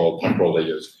control temporal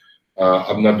layers.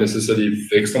 I'm not necessarily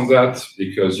fixed on that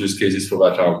because use cases for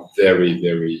that are very,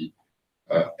 very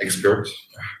expert,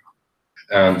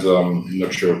 and I'm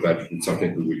not sure if that's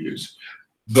something we will use.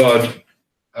 But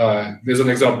there's an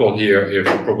example here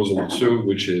for proposal 2,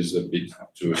 which is a bit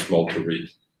too small to read,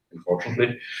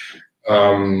 unfortunately,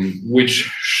 which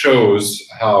shows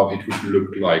how it would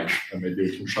look like. Maybe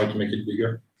we can try to make it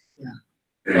bigger.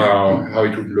 How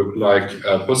it would look like,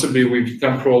 possibly with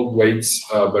temporal weights,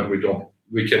 but we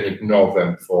can ignore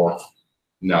them for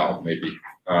now, maybe.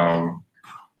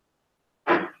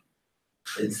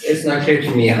 It's not clear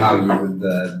to me how you would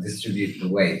distribute the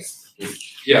weights.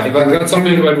 Yeah, that's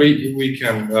something that we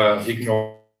can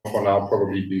ignore for now,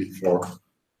 probably before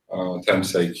time's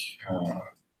sake.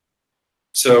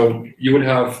 So you would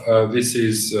have, this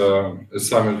is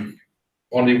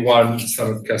only one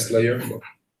simulcast layer.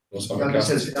 No simulcast. This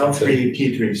is L3,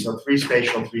 T3, so 3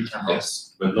 spatial, 3 temporal.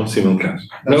 Yes. But not simulcast.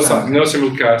 No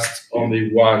simulcast, only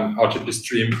one RTP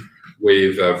stream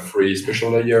with 3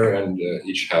 spatial layer, and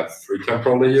each have 3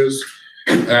 temporal layers.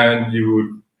 And you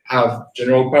would have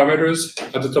general parameters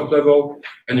at the top level,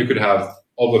 and you could have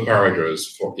other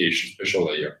parameters for each spatial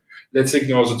layer. Let's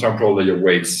ignore the temporal layer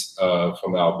weights for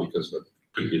now, because that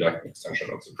could be like an extension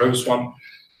of the previous one.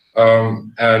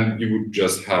 And you would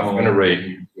just have an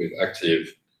array with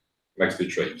active max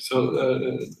bitrate. So,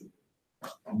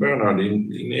 Bernard, in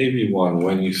AV1,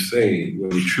 when you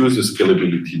choose the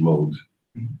scalability mode,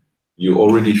 you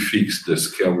already fixed the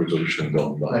scale resolution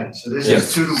down by. Right, so this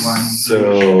is 2 to 1.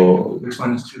 So, This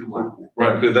one is 2 to 1.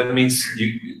 right, but that means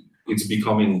it's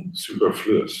becoming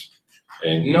superfluous.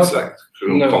 And No, it's like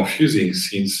no. confusing,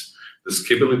 since the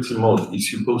scalability mode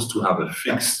is supposed to have a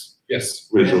fixed Yes.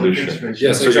 resolution.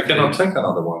 Yes, So you exactly. cannot take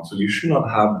another one. So you should not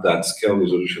have that scale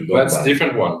resolution done That's a by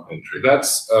different one. entry.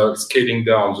 That's scaling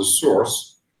down the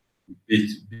source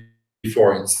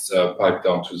before it's piped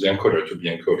down to the encoder to be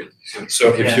encoded.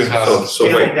 So if you have, So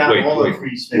Scaling down wait, all the wait,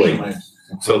 3 spatial wait. layers.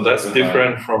 So that's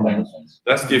different from Yeah.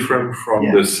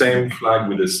 the same flag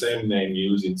with the same name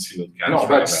used in simulcast. no,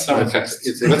 that's simulcast.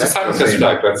 It's That's a exactly the simulcast same.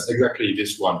 flag. That's exactly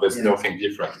this one. There's Yeah. nothing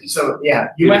different. It's- So, yeah,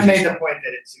 you have made the point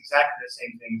that it's exactly the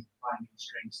same thing as applying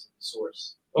constraints to the source.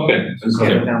 Okay, So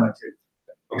scale it down by 2.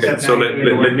 okay, Except so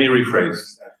now let me rephrase.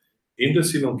 In the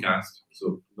simulcast,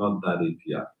 so not that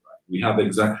API, right? We have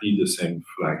exactly the same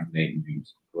flag name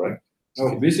used, correct?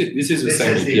 No, this is the This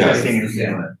same is the API. existing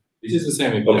equivalent. This is the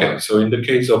same API. Okay, so in the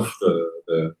case of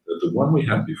the one we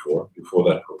had before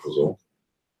that proposal,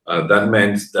 that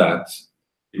meant that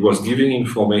it was giving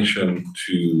information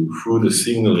through the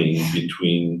signaling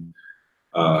between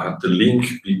the link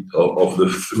of the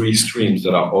 3 streams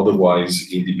that are otherwise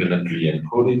independently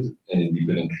encoded and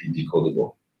independently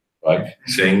decodable, right?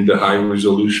 Saying the high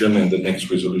resolution and the next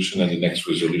resolution and the next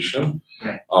resolution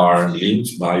Right. are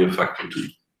linked by a factor 2.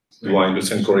 Do I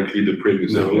understand correctly the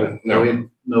previous element?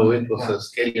 No, it was a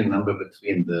scaling number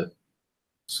between the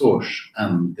source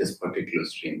and this particular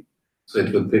stream. So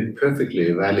it would be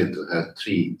perfectly valid to have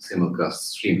 3 simulcast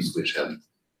streams which had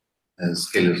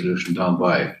scale resolution down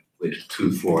by with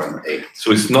 2, 4, and 8.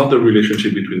 So it's not the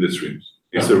relationship between the streams.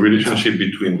 It's a relationship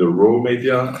between the raw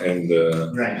media and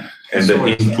the Right. and the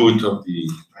input of the.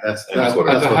 That's At what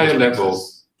a higher it level,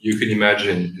 says. you can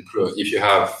imagine if you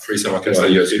have 3 simulcast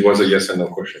Well, yes, layers. it was a yes and no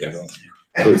question.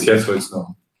 Yeah. So it's yes or it's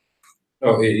no.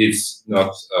 No, it's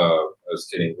not a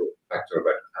scaling factor,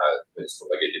 but it's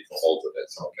propagated for all the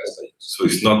simulcast layers. So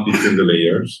it's not between the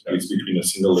layers. It's between a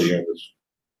single layer and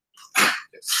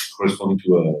it's corresponding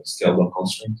to a scaled down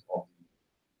constraint of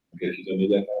the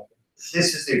media.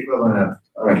 This is the equivalent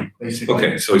of basically.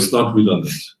 Okay, so it's not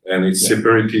redundant, and it's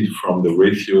separated from the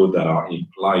ratio that are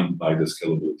implied by the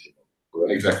scalability.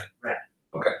 Correct? Exactly. Right.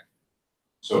 Okay.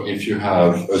 So if you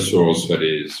have a source that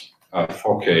is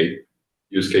 4K,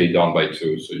 you scale it down by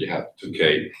 2, so you have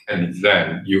 2K, and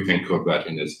then you encode that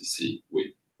in SVC with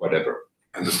whatever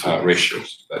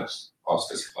ratios that are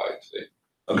specified today.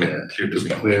 Okay. Yeah. Clear to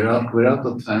me. We're out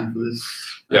of time for this.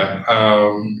 Yeah.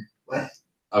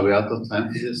 Are we out of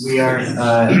time for this? We are,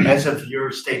 as of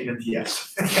your statement,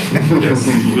 yes. Yes,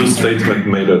 your statement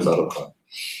made us out of time.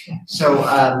 So,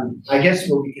 I guess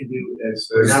what we can do is,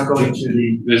 we're now going to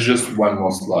the, There's just one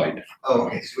more slide. oh,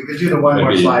 okay, so we could do the one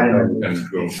more Maybe, slide and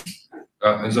and go.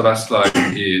 And the last slide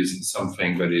is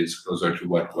something that is closer to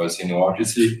what was in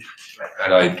WebRTC,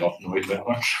 and I don't know it that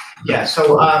much. yeah,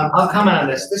 so, I'll comment on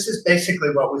this. This is basically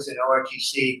what was in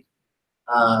ORTC.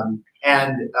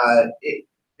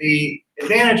 The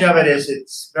advantage of it is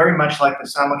it's very much like the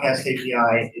simulcast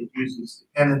API. It uses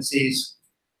dependencies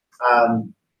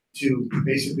to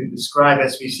basically describe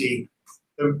SVC.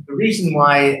 The reason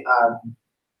why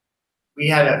we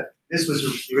had this was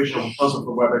the original proposal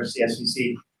for WebRTC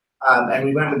SVC, and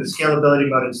we went with the scalability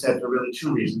mode instead for really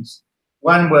 2 reasons.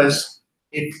 One was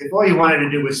if all you wanted to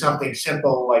do was something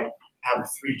simple like have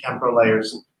 3 temporal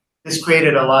layers, this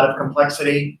created a lot of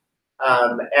complexity.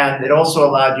 And it also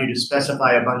allowed you to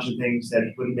specify a bunch of things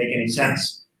that wouldn't make any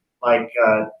sense, like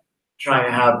trying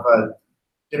to have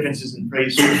differences in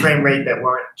frame rate that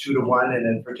weren't 2 to 1, and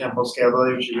then for temporal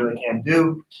scalability, which you really can't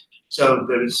do. So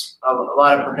there's a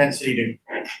lot of propensity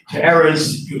to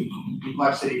errors, to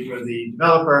complexity for the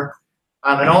developer.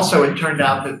 And also it turned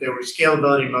out that there were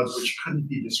scalability modes which couldn't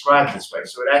be described this way.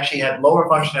 So it actually had lower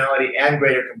functionality and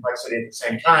greater complexity at the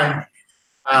same time.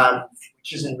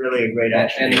 Which isn't really a great And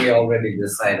attribute. we already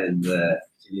decided to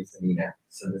use an enum.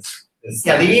 So this.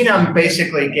 Yeah, the enum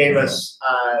basically gave us,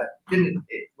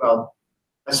 well,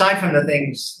 aside from the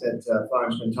things that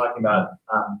Florence has been talking about,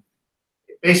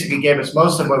 it basically gave us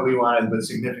most of what we wanted, but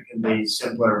significantly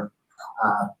simpler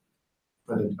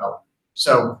for the developer.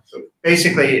 So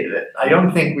basically, I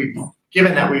don't think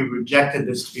given that we rejected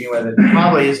this to begin with, it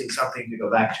probably isn't something to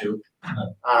go back to.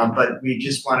 But we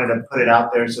just wanted to put it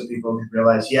out there so people could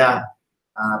realize, yeah,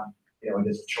 it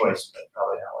is a choice, but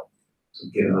probably not one. So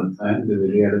given the time, we will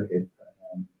reallocate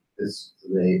this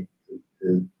today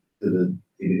to the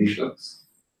DVD slots.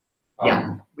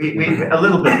 Yeah. We a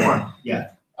little bit more, yeah.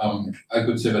 I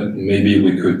could say that maybe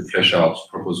we could flesh out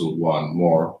proposal 1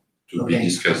 more to be Okay.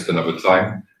 discussed another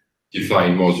time,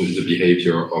 define more the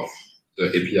behavior of the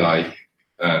API,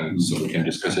 and so we can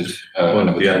discuss it Well,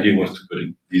 another the time. idea was to put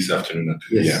it this afternoon at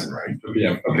 2 Yes. PM, right? 2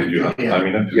 p.m. Okay, do you have Yeah. time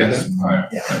enough to Yes, do that?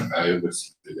 Yeah. I will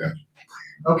see that.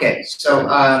 Okay, so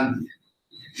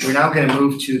we're now going to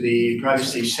move to the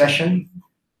privacy session.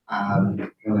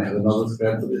 Can I have another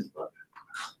script for this part?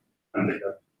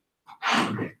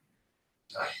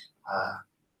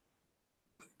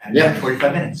 And yeah,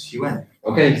 45 minutes, you win.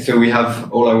 Okay, so we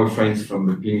have all our friends from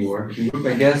the Ping working group,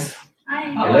 I guess. Hi.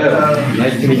 Hello,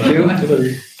 nice to meet you.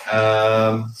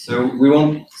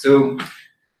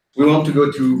 We want to go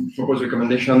to proposed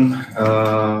recommendation,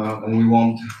 and we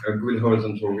want a good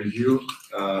horizontal review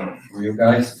from you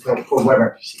guys For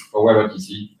WebRTC. for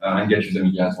WebRTC and get you the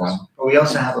media as well. But we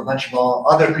also have a bunch of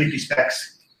other creepy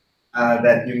specs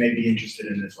that you may be interested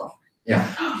in as well. Yeah.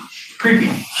 Creepy.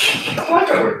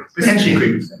 Potentially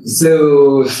creepy.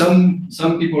 So some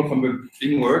people from the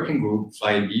Ping working group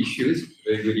flagged issues,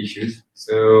 very good issues.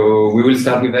 So we will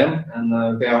start with them, and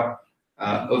there are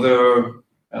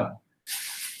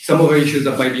some other issues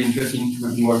that might be interesting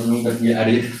to the working group that we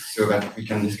added, so that we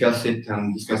can discuss it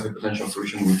and discuss the potential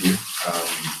solution with you.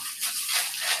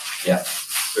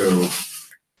 So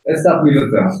let's start with the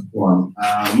first one.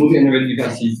 Move enabled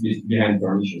devices behind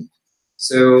permission.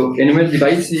 So enabled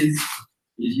devices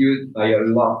is used by a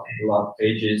lot of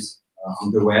pages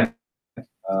on the web,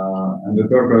 and the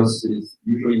purpose is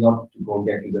usually not to go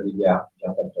back to the media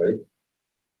just after it.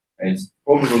 It's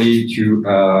probably to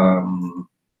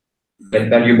get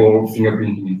valuable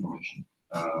fingerprinting information.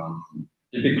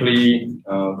 typically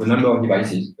the number of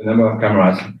devices, the number of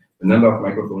cameras, the number of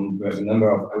microphones, the number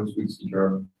of output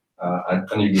speaker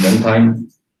at any given time.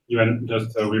 Even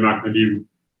just a remark, maybe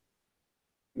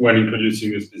when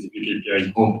introducing a specific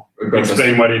API,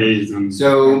 explain what it is. And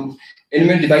so,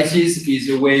 enumerate devices is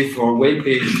a way for a web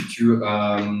page to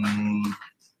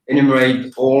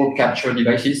enumerate all captured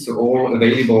devices, so all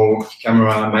available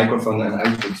camera, microphone, and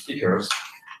output speakers.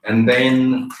 And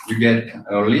then you get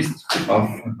a list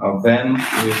of them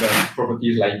with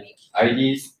properties like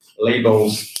IDs,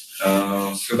 labels,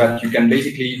 so that you can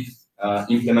basically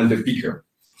implement the picker.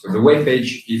 So the web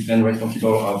page is then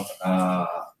responsible of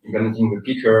implementing the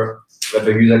picker so that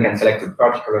the user can select a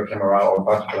particular camera or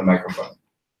particular microphone.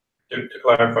 To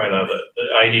clarify that, the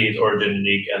IDs are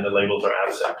unique and the labels are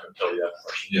absent until you have a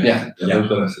question.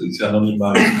 It's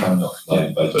anonymized kind of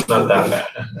thing, but It's not that bad.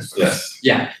 yes.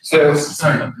 Yeah. So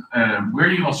Sorry, where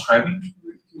are you all scribing?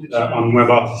 on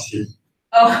WebRTC.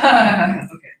 Oh,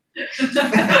 okay.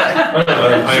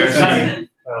 IRC.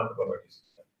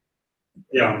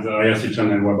 Yeah, on the IRC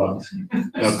channel WebRTC.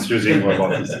 Not using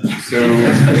WebRTC.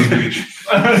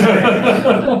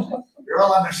 You're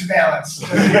all under surveillance.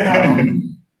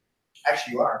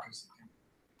 Actually, you are.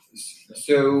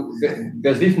 So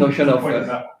there's this notion of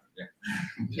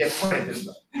Yeah, point it this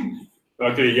way.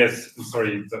 Okay, yes,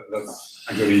 sorry, that's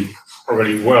actually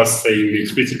probably worth saying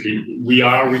explicitly. We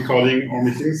are recording our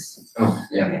meetings,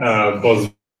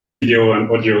 both video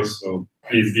and audio, so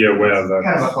please be aware that.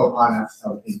 Kind of a faux pas,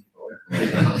 so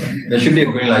there should be a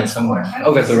green light somewhere.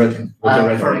 Oh, there's a red.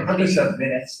 for at least a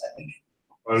minute, I think.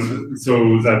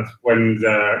 So that when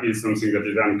there is something that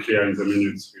is unclear in the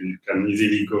minutes, we can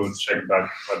easily go check back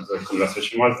what the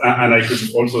conversation was. And I could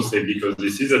also say, because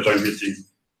this is a joint meeting,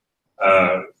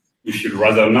 if you'd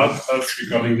rather not us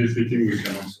recording this meeting, we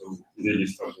can also easily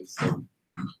stop this. So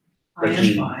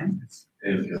That's fine.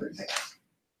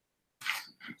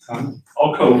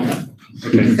 I'll cope.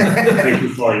 Okay, thank you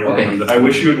for your. I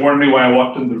wish you had warned me when I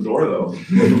walked in the door, though.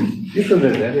 You should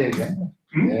have read it again.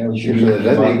 Yeah, we should have read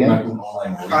it again.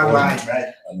 Online,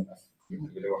 right?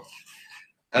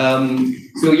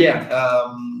 So yeah,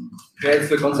 there's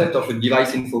the concept of a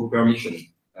device info permission,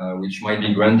 which might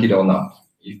be granted or not.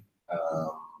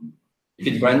 If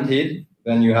it's granted,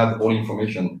 then you have all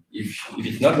information. If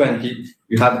it's not granted,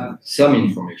 you have some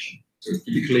information. So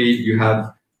typically you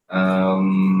have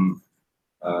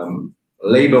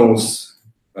labels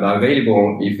that are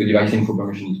available if the device info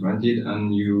permission is granted,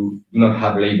 and you do not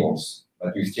have labels,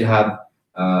 but you still have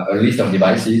a list of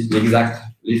devices, the exact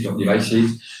list of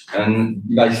devices, and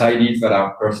device IDs that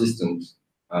are persistent.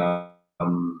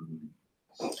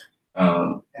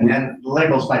 And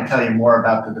labels might tell you more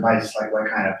about the device, like what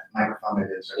kind of microphone it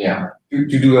is. Or camera. To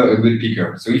do a good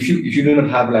picker. So if you do not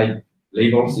have like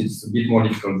labels, it's a bit more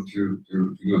difficult to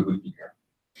do a good picker.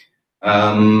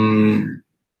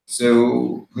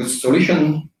 So the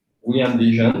solution we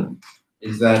envision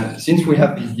is that since we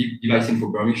have this device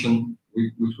info permission,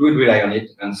 we would rely on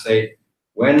it and say,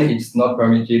 when it's not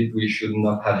permitted, we should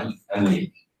not have any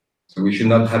leak. So we should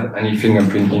not have any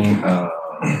fingerprinting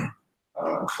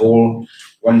for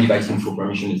when device info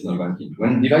permission is not granted.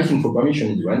 When device info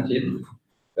permission is granted,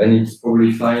 then it's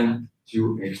probably fine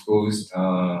to expose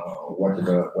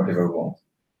whatever we want.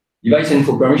 Device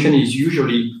info permission is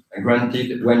usually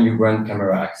granted when you grant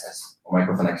camera access or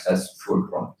microphone access full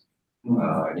prompt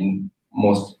in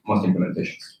most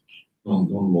implementations.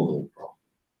 Non-model.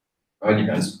 It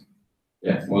depends.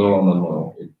 Yeah, model or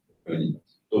non-model. It really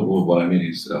depends. So what I mean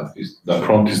is the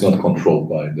prompt is not controlled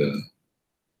by the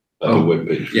web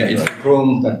page. Yeah, it's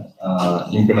Chrome that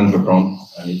implements the prompt,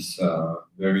 and it's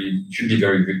should be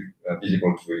very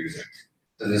visible to the user.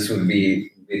 So this would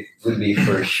be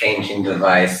for changing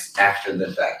device after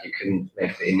the fact. You couldn't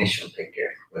make the initial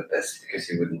picker with this because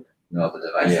you wouldn't know the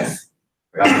devices.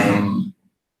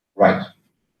 Right.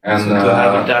 And So to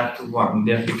add that to one,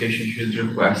 the application should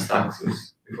request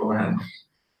access beforehand.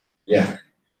 Yeah.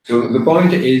 So the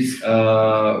point is,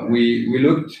 we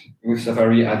looked with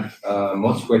Safari at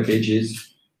most web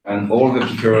pages, and all the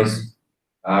pickers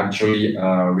are actually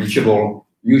reachable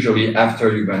usually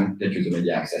after you grant the user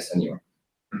media access anyway.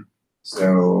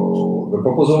 So the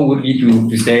proposal would be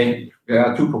to say, there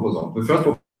are two proposals. The first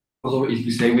proposal is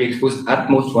to say we expose at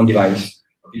most one device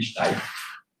of each type.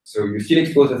 So you still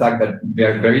expose the fact that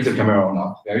there is a camera or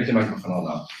not, there is a microphone or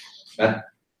not.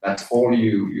 That's all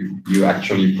you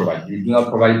actually provide. You do not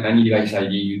provide any device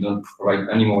ID, you don't provide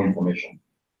any more information.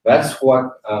 That's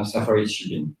what Safari is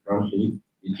shipping currently.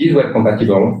 It is web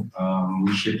compatible.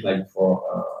 We ship like for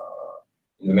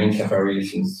in the main Safari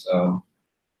since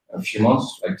a few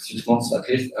months, like 6 months at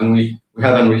least, and we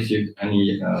haven't received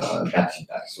any bad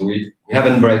feedback. So we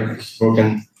haven't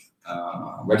broken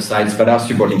websites that are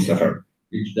supporting Safari,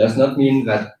 which does not mean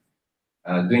that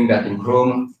doing that in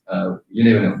Chrome, you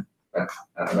never know.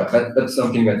 But that's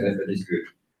something that is good.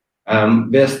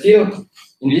 There's still,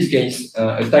 in this case,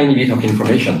 a tiny bit of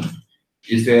information.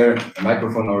 Is there a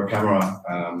microphone or a camera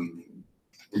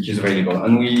which is available?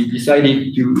 And we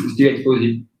decided to still expose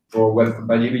it for web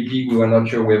compatibility. We were not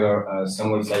sure whether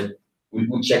some website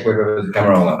would check whether there's a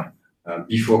camera or not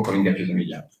before calling that user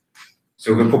media.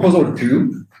 So the proposal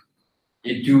 2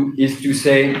 is to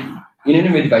say, in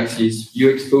any devices, you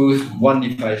expose one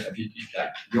device of each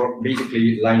type. You're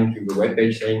basically lying to the web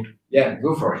page saying, yeah,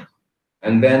 go for it.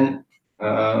 And then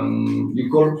you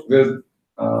call the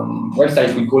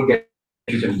website will call get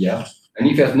user media. And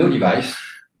if there's no device,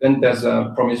 then there's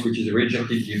a promise which is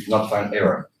rejected if not found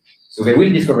error. So they will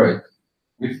discover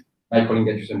it by calling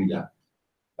get user media.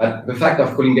 But the fact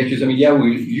of calling get user media will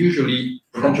usually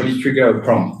potentially trigger a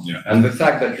prompt. Yeah. And the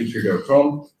fact that you trigger a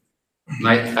prompt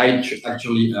might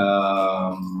actually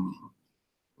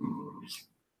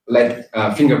let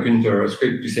fingerprinter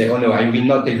script to say, oh no, I will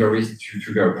not take a risk to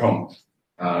trigger a prompt.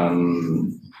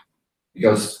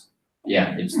 Because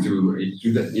yeah, it's too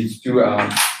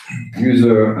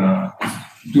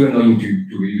annoying to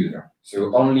the user.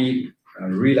 So only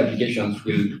real applications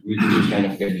will do this kind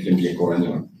of get user media call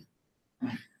anyway.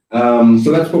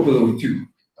 So that's proposal 2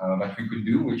 that we could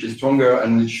do, which is stronger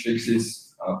and which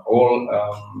fixes all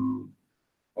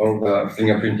the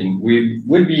fingerprinting. We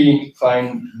will be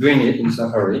fine doing it in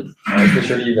Safari,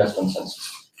 especially if there's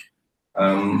consensus.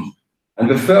 And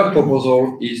the third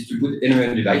proposal is to put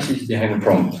element devices behind a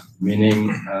prompt, meaning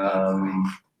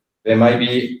there might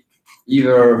be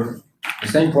either the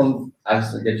same prompt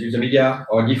as get user media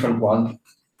or a different one.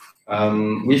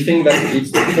 We think that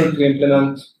it's difficult to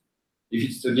implement if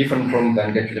it's a different prompt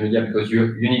than get user media because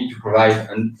you need to provide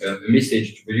a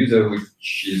message to the user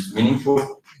which is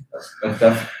meaningful. That's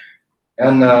stuff.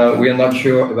 And we are not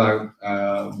sure about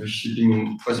the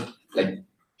shipping, like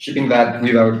shipping that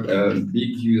without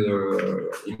big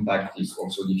user impact is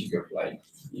also difficult. Like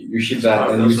you ship that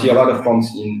and you see a lot of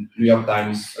prompts in New York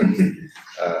Times and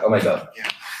oh my God. Yeah.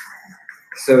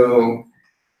 So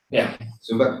yeah,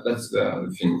 so that's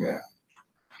the thing there.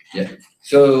 Yeah.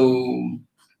 So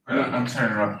I'm sorry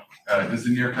to interrupt. Does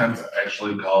the New York Times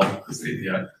actually call this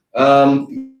API?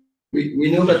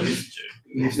 We know that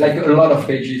it's like a lot of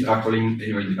pages are calling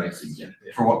anyway devices. Yeah.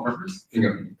 For what purpose?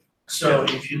 Fingerprint. So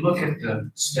if you look at the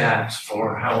stats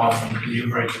for how often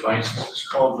enumerate devices is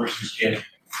called versus get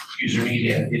user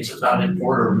media, it's about an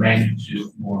order of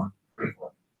magnitude more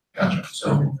frequent. Gotcha.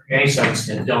 So many sites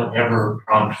that don't ever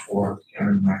prompt for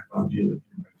camera and microphone do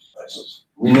enumerate devices.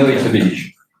 We know it's a big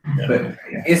issue. Yeah. But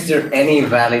is there any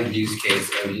valid use case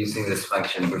of using this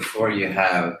function before you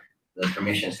have the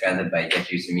permissions granted by get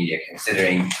user media,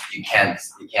 considering you can't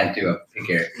do a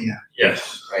picker,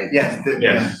 Yes, right? Yes.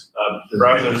 yes.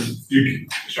 Browsers,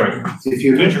 sorry, If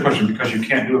you to answer your question, because you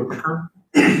can't do a picker?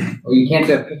 Well, you can't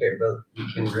do a picker, but you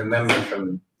can remember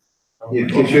from.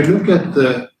 If you look at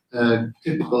the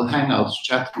typical Hangouts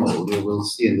chat mode, you will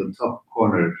see in the top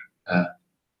corner a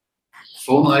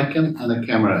phone icon and a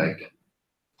camera icon.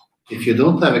 If you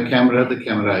don't have a camera, the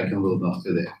camera icon will not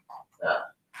be there.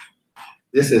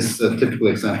 This is a typical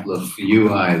example of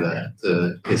UI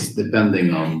that is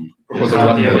depending on Proposal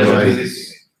 1.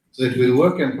 So it will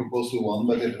work in proposal 1,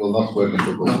 but it will not work in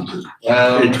proposal 2.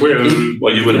 It will,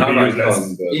 well, you will have Use access.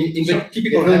 on the- In the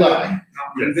typical It will Hangout, die.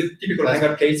 in the typical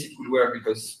Hangout case, it would work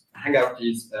because Hangout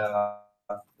is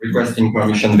requesting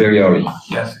permission very early.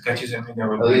 Yes, get user media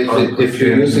will Well, be. if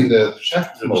you're using the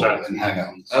chat The mode chat. in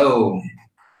Hangouts, Oh,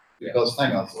 because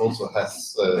Hangouts also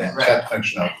has chat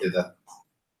functionality that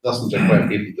doesn't require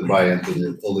people to buy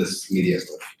into all this media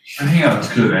stuff. And Hangouts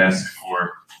could ask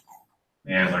for,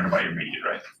 may I learn about your media,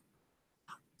 right?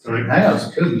 Sorry,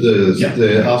 Hangouts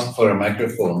could ask for a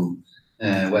microphone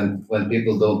when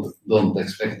people don't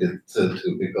expect it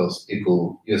to because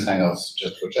people use Hangouts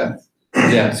just for chat.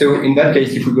 yeah. So in that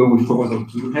case, if we go with proposal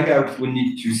 2, Hangout will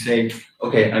need to say,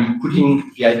 okay, I'm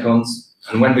putting the icons,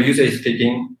 and when the user is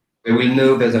clicking, they will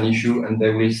know there's an issue, and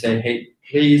they will say, hey,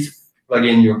 please plug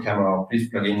in your camera, or please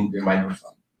plug in your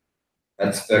microphone.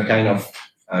 That's the kind of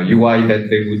UI that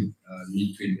they would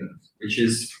need to implement, which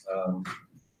is,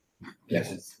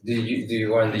 yes. Do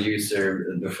you warn the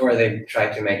user before they try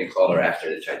to make a call or after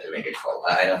they try to make a call?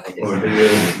 I don't think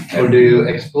it's. Or do you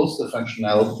expose the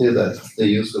functionality that the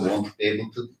user won't be able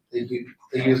to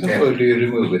use it, or do you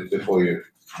remove it before you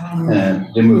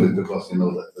remove it because you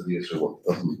know that the user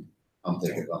doesn't can't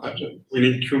take advantage of it. We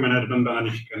need queue management, and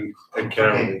if you can take care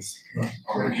of this.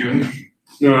 Queuing?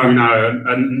 No, I mean,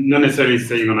 I'm not necessarily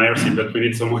saying on IRC, but we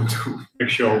need someone to make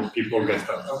sure people get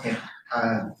stuff. Okay,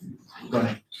 go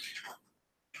ahead.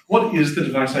 What is the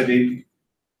device ID?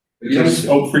 Yes.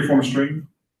 Freeform string?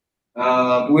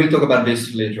 We'll talk about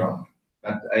this later on,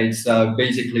 but it's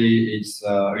basically it's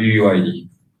UUID.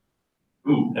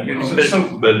 Ooh, I mean, so- but-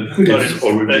 so- but it's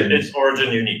origin. it's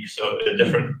origin unique, so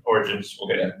different origins will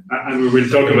get it. And we will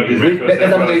talk about this later.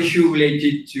 That's another issue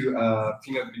related to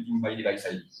fingerprinting by device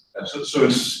ID. So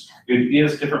it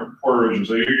is different port origin,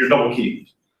 so you're double keyed.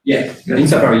 Yeah, in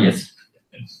Safari, yes.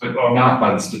 But not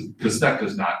by the spec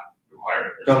does not require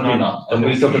it. Currently not. And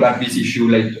we'll talk about this issue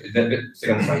later, the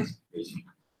second slide, basically.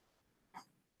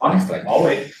 Next slide. I'll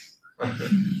wait.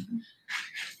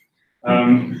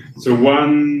 So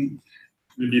one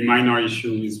maybe minor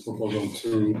issue with proposal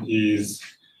 2 is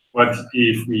what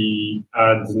if we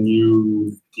add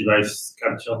new device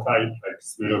capture type like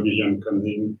smell vision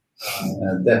coding?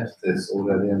 Depth is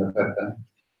already in the pattern.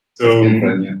 So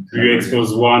Different, do you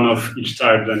expose one of each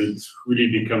type, then it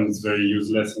really becomes very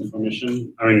useless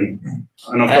information. I mean,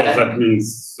 and of course that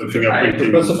means the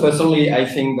fingerprinting. Personally, I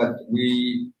think that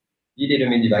we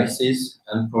determine devices,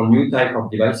 and for new type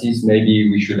of devices, maybe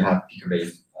we should have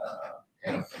picker-based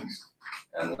kind of things.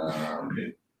 And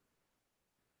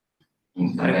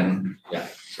then, yeah.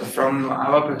 So from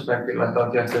our perspective, I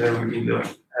thought yesterday would be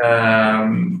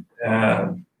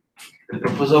the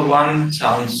proposal 1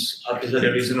 sounds absolutely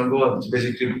reasonable. It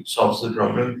basically solves the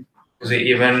problem. Because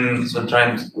even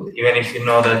if you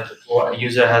know that a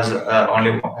user has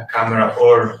only a camera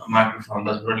or a microphone,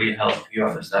 doesn't really help you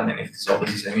understanding if it's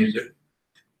always the same user.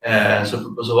 So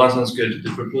proposal 1 sounds good.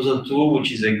 The proposal 2,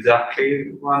 which is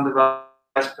exactly one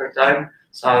device per type,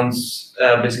 sounds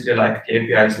basically like the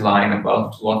API's line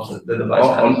about what the device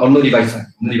has. On no device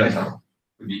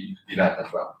could be that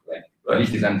as well. Like at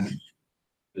least it's empty.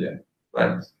 Yeah.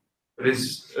 But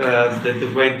it's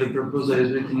the way the proposal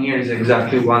is written here is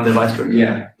exactly one device per type.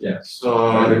 Yeah, yeah.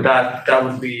 So that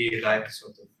would be like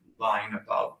sort of line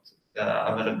about the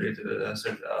availability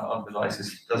of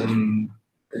devices. It doesn't.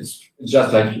 It's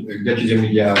just like get user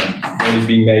media when it's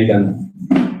being made and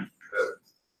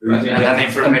and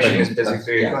information is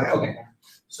basically. yeah. Okay.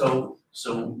 So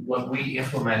what we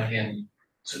implement in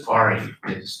Safari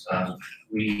is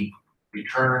we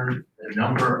return the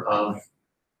number of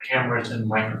cameras and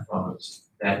microphones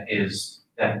that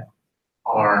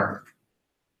are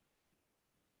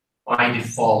by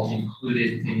default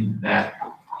included in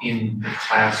the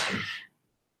class of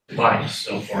device.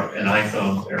 So for an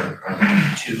iPhone, there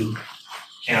are 2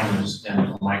 cameras and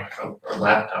a microphone. For a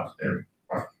laptop, there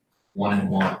are 1 and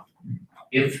 1.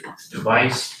 If the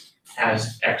device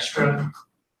has extra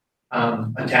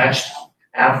attached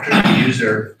after the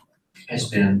user has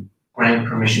been granted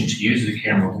permission to use the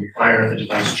camera, require the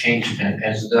device change event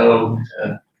as though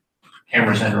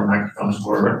cameras and or microphones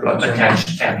were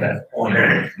attached at that point,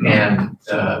 and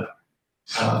the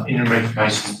integrated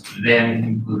devices then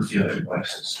include the other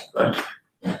devices. But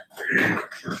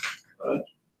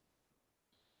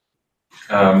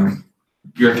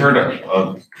Your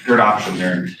third option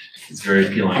there is very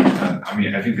appealing. I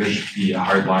mean, I think there should be a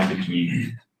hard line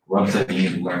between website being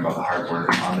able to learn about the hardware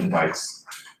on the device.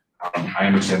 I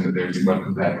understand that there's a web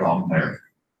compat problem there.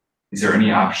 Is there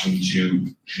any option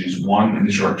to choose one in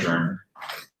the short term,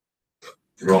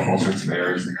 throw up all sorts of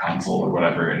errors in the console or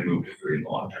whatever, and move to 3 in the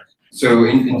long term? So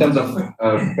in terms of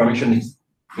permission,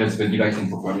 there's the device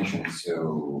info permission.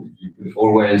 So you could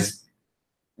always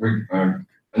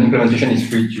an implementation is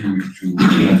free to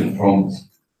implement prompts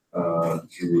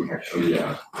to actually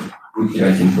put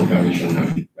device info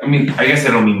permission. I mean, I guess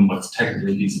I don't mean what's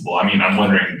technically feasible. I mean, I'm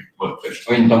wondering what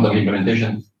the, In terms of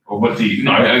implementation. or what the,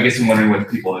 no, I guess I'm wondering what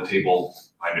people at the table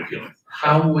find appealing.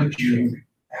 how would you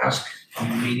ask a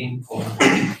meeting for?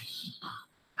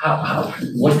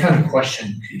 What kind of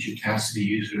question could you ask the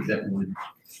user that would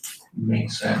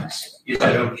make sense? Is it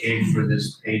okay for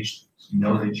this page to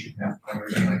know that you have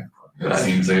covered it? That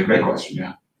seems like a great question,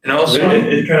 yeah. And also,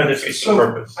 it kind of defeats the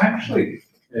purpose. Actually,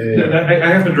 I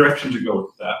have a direction to go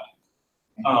with that.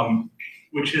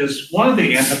 Which is one of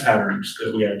the anti-patterns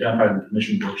that we identified in the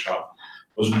permission workshop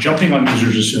was jumping on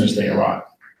users as soon as they arrive.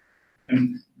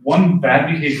 And one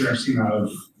bad behavior I've seen out of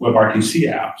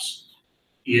WebRTC apps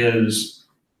is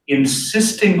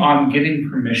insisting on getting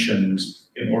permissions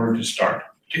in order to start,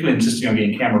 particularly insisting on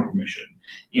getting camera permission,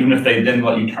 even if they then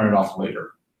let you turn it off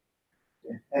later.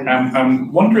 And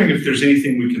I'm wondering if there's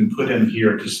anything we can put in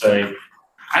here to say,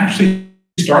 actually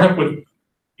start up with,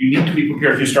 you need to be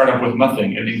prepared to start up with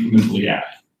nothing and incrementally add.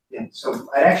 Yeah, so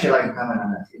I'd actually like to comment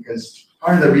on that because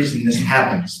part of the reason this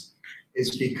happens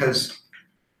is because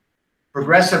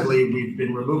progressively we've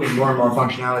been removing more and more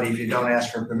functionality if you don't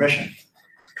ask for permission.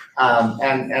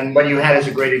 And what you had is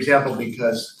a great example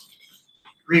because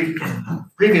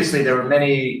previously there were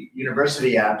many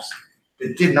university apps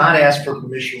that did not ask for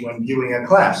permission when viewing a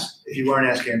class if you weren't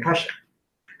asking a question.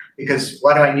 Because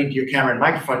why do I need your camera and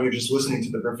microphone? You're just listening to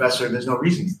the professor. There's no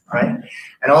reason, right?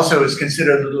 And also it's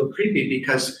considered a little creepy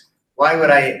because why would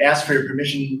I ask for your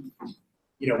permission?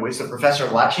 You know, is the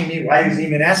professor watching me? Why is he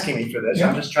even asking me for this?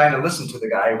 I'm just trying to listen to the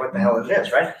guy, what the hell it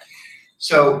is, right?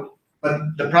 So, but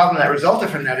the problem that resulted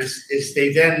from that is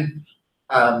they then,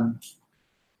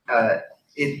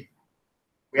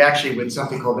 we actually, with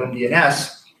something called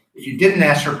MDNS, if you didn't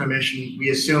ask for permission, we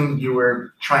assumed you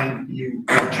were trying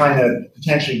to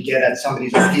potentially get at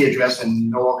somebody's IP address and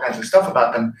know all kinds of stuff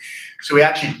about them. So we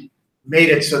actually made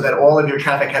it so that all of your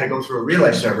traffic had to go through a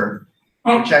relay server,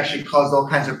 which actually caused all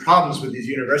kinds of problems with these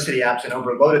university apps and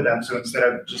overloaded them. So instead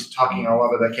of just talking all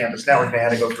over the campus network, they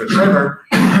had to go through a server.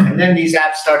 And then these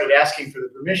apps started asking for the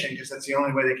permission because that's the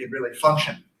only way they could really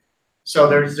function. So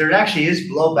there actually is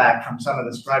blowback from some of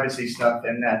this privacy stuff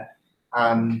in that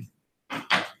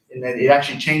it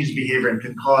actually changes behavior and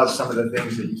can cause some of the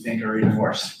things that you think are even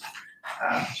worse.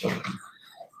 So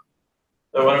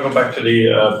I want to go back to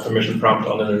the permission prompt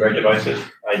on the numeric devices.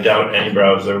 I doubt any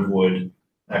browser would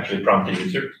actually prompt the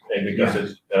user because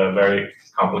it's very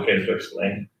complicated to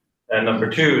explain. And number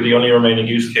two, the only remaining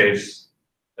use case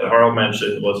that Harald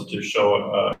mentioned was to show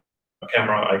a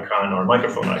camera icon or a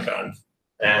microphone icon.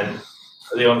 And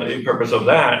the only purpose of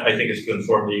that, I think, is to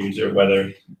inform the user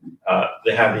whether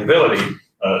they have the ability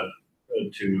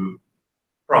to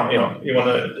prompt. You know, you want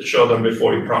to show them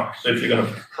before you prompt. So if you're going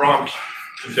to prompt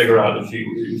to figure out if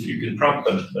you can prompt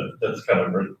them, that's kind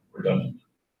of redundant.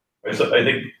 Right? So I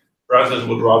think browsers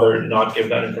would rather not give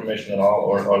that information at all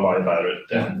or lie about it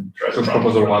than try to prompt.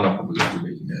 Proposal 1 or proposal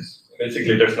 2, yes.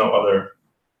 Basically, there's no other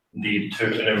need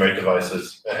to enumerate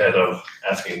devices ahead of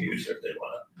asking the user if they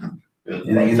want to.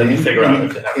 In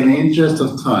the interest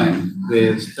of time,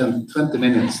 we spent 20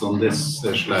 minutes on this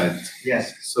slide.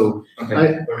 Yes. So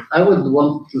I would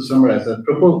want to summarize that.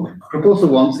 Proposal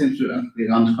 1 seems to be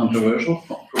uncontroversial.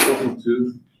 Proposal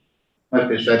 2 might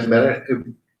be slightly better.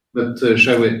 But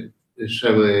shall we?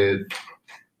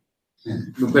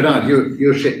 Bernard,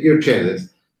 you chair this.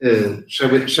 Shall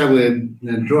we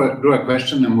draw a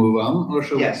question and move on, or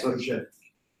shall we? Yes, we should.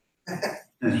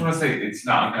 I just want to say it's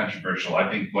not uncontroversial. I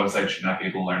think websites should not be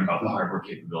able to learn about the hardware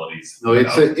capabilities. No,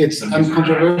 it's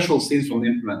uncontroversial since from the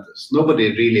implementers.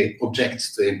 Nobody really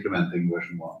objects to implementing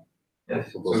version 1.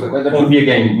 Yes. So that would be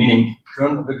again, meaning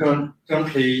currently Chrome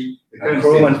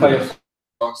and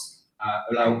Firefox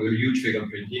allow a huge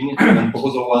fingerprinting, and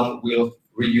proposal 1 will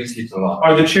reduce it a lot.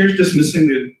 Are the chairs dismissing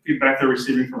the feedback they're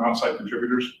receiving from outside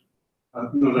contributors?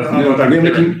 No, that's not what I'm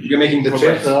hearing. You're making The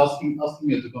chairs are asking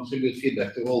you to contribute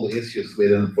feedback to all the issues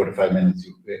within the 45 minutes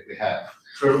we have.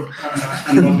 So,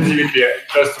 and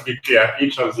just to be clear,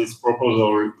 each of these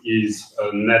proposals is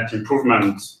a net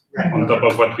improvement on top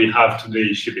of what we have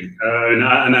today shipping.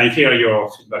 And I hear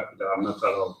your feedback, I'm not at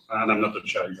all, and I'm not a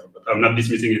chair either, but I'm not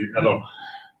dismissing it at all.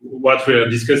 What we're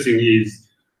discussing is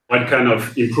what kind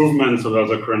of improvements over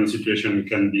the current situation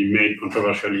can be made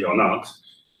controversially or not.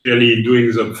 Clearly,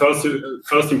 doing the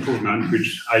first improvement,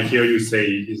 which I hear you say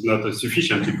is not a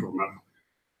sufficient improvement,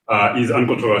 is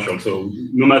uncontroversial. So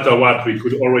no matter what, we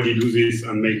could already do this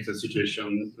and make the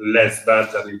situation less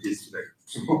bad than it is today.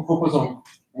 So proposal,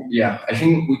 yeah, I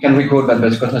think we can record that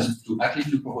there's consensus to at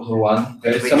least do proposal 1.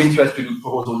 There is some interest to do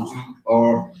proposal 2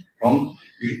 or wrong.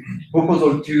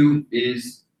 Proposal 2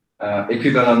 is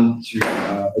equivalent to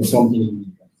something.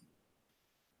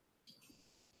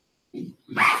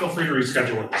 Feel free to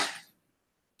reschedule it.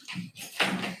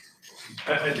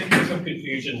 I think there's some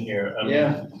confusion here.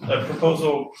 Yeah.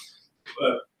 Proposal,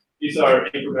 these are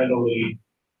incrementally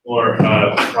more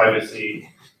privacy.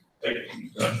 They're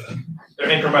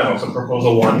incremental. So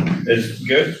proposal 1 is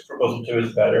good, proposal 2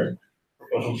 is better,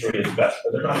 proposal 3 is best,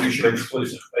 but they're not mutually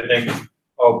exclusive. I think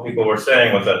all people were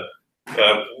saying was that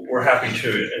we're happy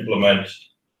to implement,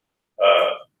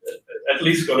 at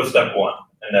least go to step 1,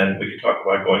 and then we can talk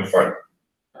about going further.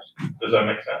 Does that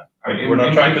make sense? I mean, we're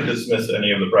not trying to dismiss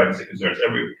any of the privacy concerns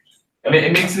everywhere. I mean,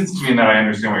 it makes sense to me that I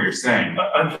understand what you're saying.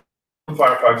 I'm from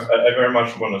Firefox. I very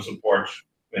much want to support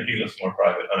making this more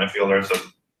private, and I feel there's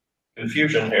some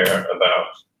confusion here about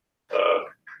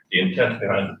the intent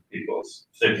behind people's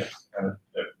statements, and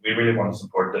we really want to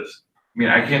support this. I mean,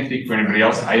 I can't speak for anybody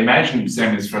else. I imagine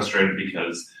Sam is frustrated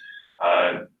because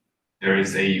there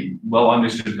is a well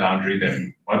understood boundary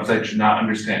that websites should not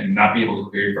understand and not be able to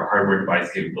query for hardware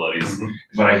device capabilities.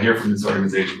 What I hear from this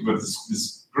organization, but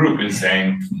this group is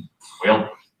saying,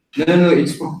 well, No,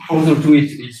 it's proposal 2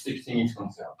 is fixing its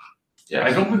concern. yeah,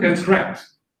 I don't think that's correct.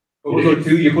 Proposal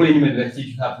 2, you call an email that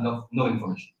you have no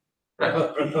information.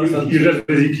 You just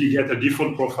basically get a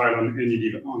default profile on any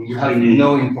device. You have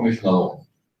no information at all.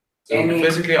 So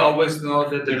basically always know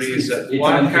that there is it's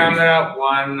one an- camera,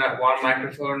 one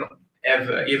microphone,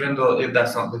 ever, even though if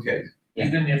that's not the case.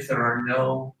 Even if there are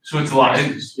no. So it's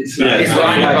lying. It's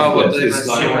lying about what they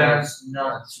So as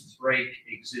not to break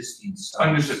existing stuff.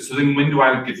 Understood. So then when do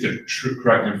I get the true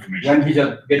correct information? When he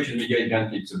just gets to the media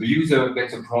advantage, so the user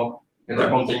gets a prompt,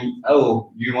 saying,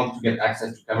 oh, you want to get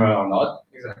access to camera or not?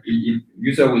 Exactly.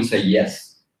 User will say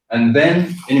yes. And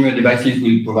then anywhere devices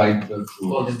will provide the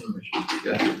full All the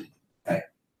information.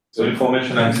 So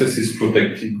information access is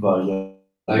protected by the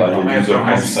user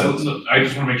consent. I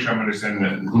just want to make sure I'm understanding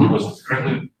that Mhm. proposal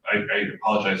correctly. I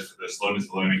apologize for the slowness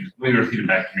of learning. Let me repeat it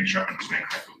back to make sure I'm understanding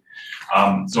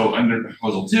correctly. So under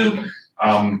proposal 2,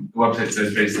 the website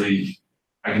says basically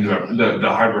I can do the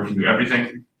hardware can do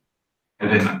everything, and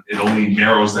then it only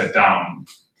narrows that down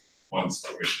once the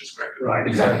permission is corrected. Right,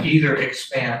 Exactly. either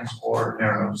expands or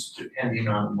narrows depending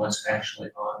on what's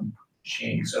actually on the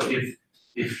machine. So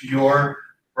if you're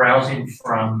browsing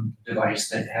from a device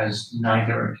that has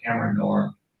neither a camera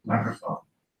nor microphone,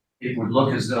 it would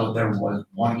look as though there was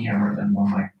one camera and one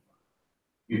microphone.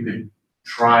 You could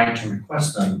try to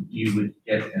request them, you would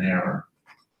get an error.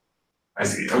 I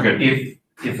see. Okay.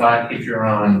 If you're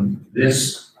on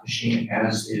this machine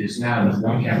as it is now, with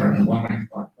one camera and one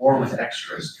microphone, or with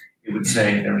extras, it would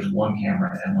say there's one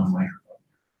camera and one microphone.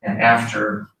 And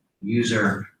after the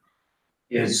user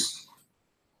is,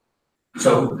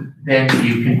 so then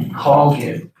you can call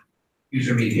it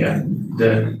user media.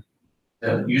 The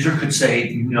user could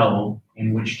say no,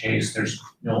 in which case there's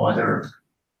no other,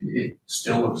 it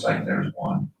still looks like there's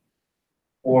one.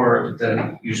 Or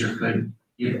the user could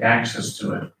give access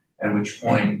to it, at which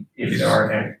point, if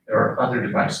there are other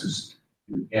devices,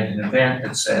 you get an event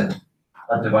that said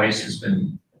a device has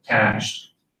been attached,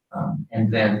 and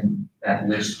then that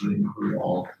list would include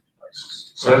all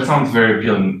devices. So that sounds very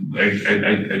appealing.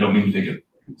 I don't mean to take it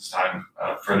this time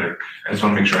further. I just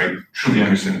want to make sure I truly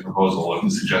understand the proposal and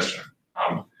the suggestion.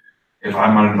 If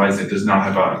I'm on a device that does not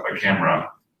have a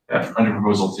camera, under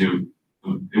proposal 2,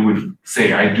 it would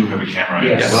say I do have a camera.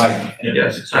 Yes. Right.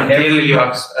 Yes. So until you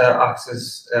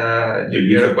access,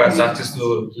 you request access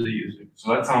to the user.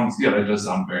 So that sounds, yeah, that does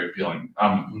sound very appealing.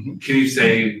 Can you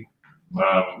say,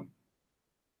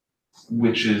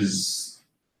 which is,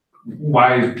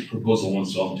 why is proposal 1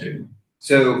 still on the table?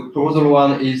 So proposal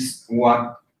 1 is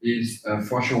what is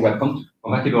for sure web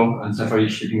compatible and Safari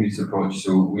is shipping this approach.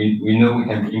 So we know we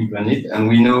can implement it and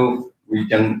we know we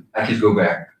can at least go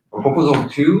back. For proposal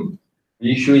 2,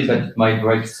 the issue is that it might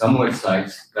break some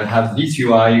websites that have this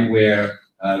UI where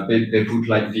they put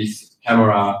like this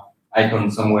camera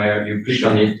icon somewhere, you click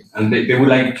on it, and they would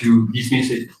like to dismiss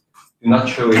it, to not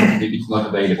show it if it's not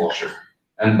available. Sure.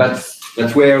 And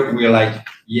that's where we're like,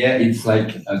 yeah, it's like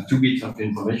 2 bits of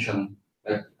information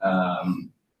that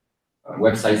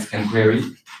websites can query.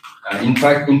 In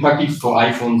practice for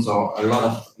iPhones or a lot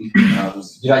of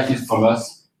devices from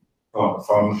us,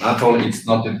 from Apple, it's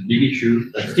not a big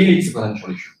issue, but still it's a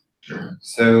potential issue. Sure.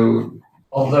 So,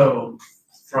 Although,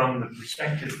 from the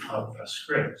perspective of a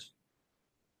script,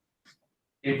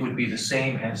 it would be the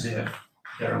same as if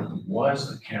there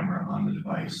was a camera on the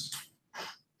device.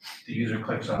 The user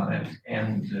clicks on it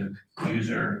and the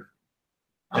user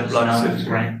does not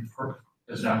grant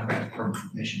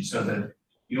permission. So the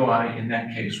UI in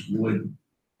that case would,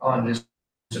 on this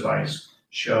device,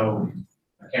 show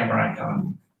a camera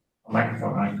icon, a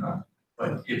microphone icon,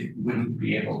 but it wouldn't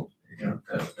be able,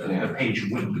 the page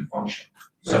wouldn't be functional.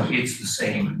 So it's the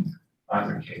same in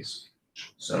either case.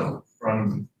 So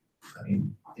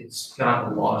it's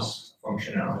not a loss of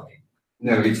functionality.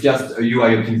 no, it's just a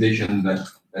UI optimization that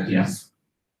is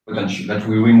potential, that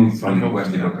we remove from the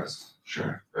web developers.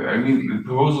 Sure. I mean, the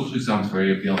proposal 2 sounds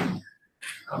very appealing.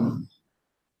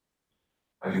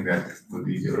 I think that would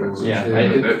be good. Yeah,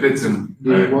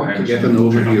 Do you want to get an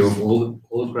overview of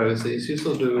all the privacy issues,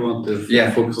 or do we want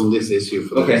to focus on this issue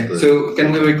first? Okay, so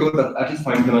can we record that at least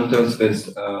for implementers, there's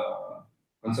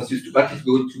consensus to at least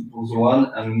go to proposal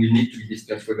 1, and we need to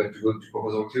discuss whether to go to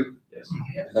proposal 2? Yes.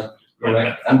 Is that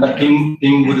correct? And but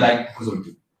Ping would like proposal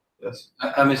 2. Yes.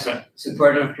 I'm a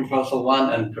supporter of proposal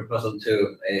 1 and proposal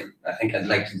 2. I think I'd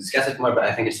like to discuss it more, but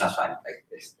I think it sounds fine. Like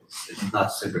it's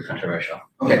not super controversial.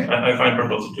 Okay. I find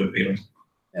proposal 2 appealing.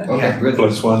 Okay, good.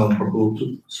 +1 on proposal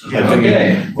 2. Yeah, I think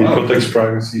okay. it Wow. protects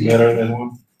privacy better than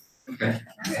one. Okay.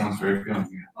 Sounds very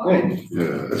appealing. Great.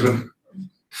 Yeah, that's good.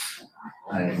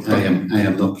 I am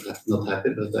not happy,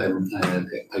 but I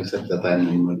accept that I'm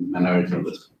in minority on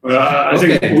this. Well, I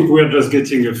Okay. think we're just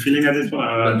getting a feeling at it.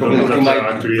 I don't know proposal that might-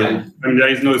 actually, and there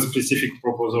is no specific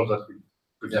proposal that we.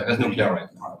 Yeah, there's no clear right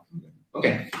now.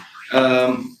 Okay.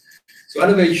 So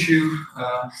another issue,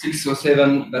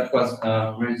 607, that was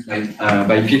raised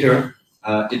by Peter.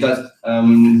 It has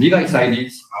device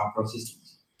IDs are persistent.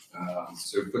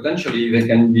 So potentially they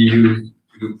can be used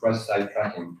to do cross-site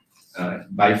tracking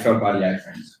by third-party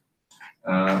iframes.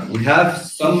 We have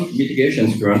some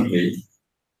mitigations currently.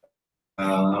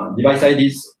 Device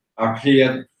IDs are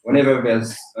cleared whenever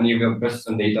there's any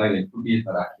persistent data in cookies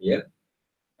that are cleared.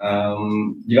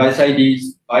 Device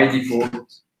IDs by default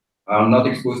are not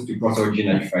exposed to cross-origin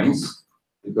iframes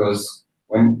because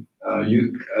when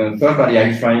third-party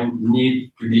iframe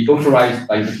need to be authorized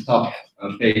by the top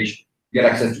page to get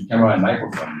access to camera and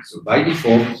microphone. So by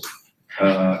default,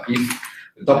 if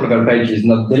the top-level page is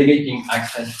not delegating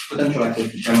potential access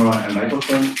to camera and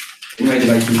microphone, anyway,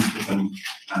 device is open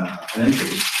an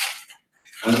entry.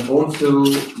 And also,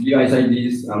 device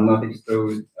IDs are not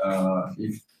exposed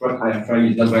if iframe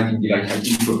is not granting device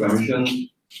ID for permission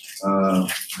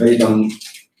based on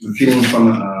the feeling from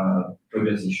a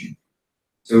previous issue.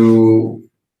 So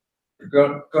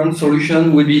the current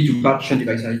solution would be to partition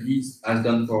device IDs as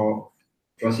done for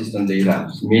persistent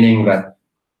data, meaning that,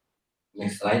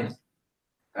 next slide,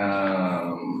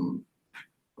 the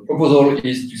proposal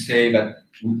is to say that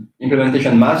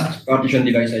implementation must partition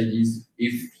device IDs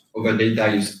if other data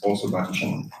is also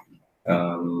partitioned.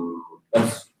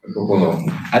 That's the proposal.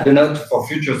 Add a note for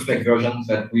future spec versions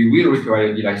that we will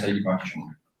require device ID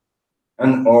partitioning.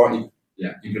 And or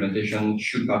implementation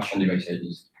should partition device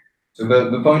IDs. So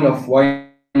the point of why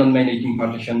not mandating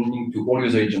partitioning to all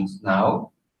user agents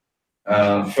now,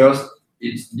 first,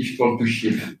 it's difficult to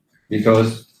ship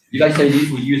because device IDs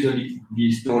will usually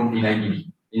be stored in IDB,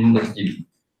 in InDexDB.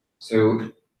 So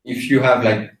if you have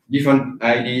like different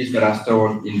IDs that are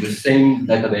stored in the same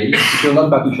database, if you're not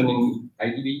partitioning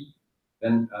IDB,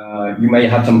 then you may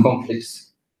have some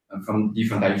conflicts from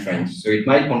different iframes. So it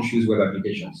might confuse web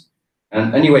applications.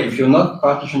 And anyway, if you're not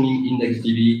partitioning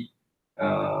InDexDB,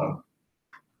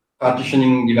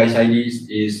 partitioning device IDs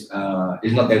is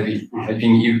not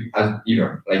helping you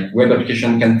either. Like web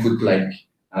application can put like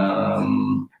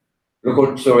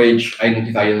local storage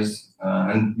identifiers,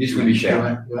 and this will be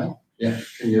shared. Yeah.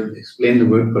 Can you explain the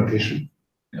word partition?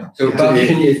 Yeah. So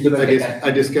partition is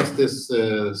I discussed this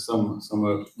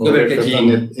somewhere.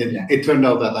 Double-clicking. It turned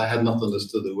out that I had not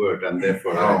understood the word, and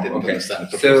therefore I didn't understand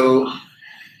it. So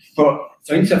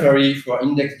in Safari, for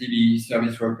InDexDB,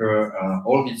 service worker,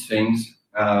 all these things,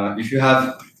 if you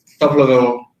have top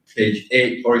level page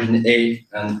A, origin A,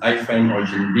 and iframe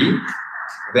origin B,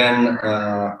 then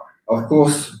of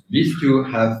course these two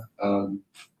have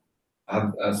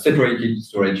separated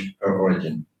storage per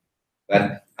origin.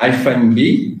 But iframe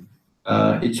B,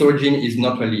 its origin is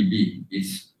not really B.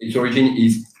 Its origin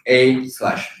is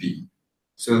A/B.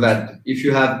 So that if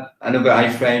you have another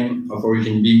iframe of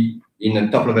origin B in a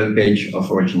top level page of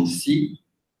origin C,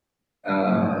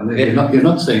 you're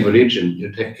not saying origin.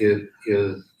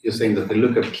 You're saying that the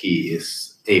lookup key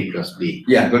is A plus B.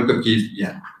 Yeah, lookup key is,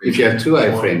 yeah. If you have two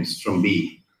iframes from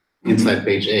B inside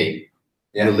page A,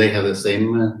 will they have the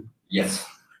same? Yes.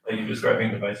 Are you describing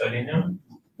device ID now?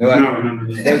 No. I'm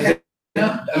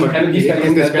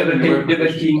describing the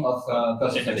double keying of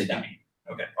persistent data.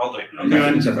 Okay, I'll do it.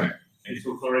 And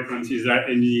so for reference, is there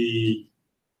any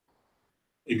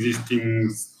existing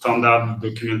standard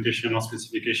documentation or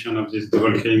specification of this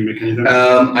double keying mechanism?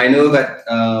 I know that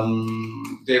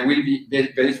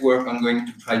there is work ongoing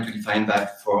to try to define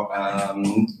that for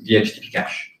the HTTP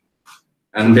cache.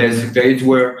 And there is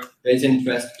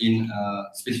interest in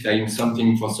specifying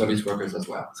something for service workers as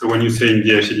well. So when you say in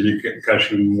the HTTP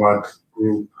cache, in what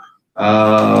group?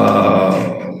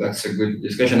 That's a good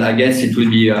discussion. I guess it will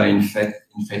be in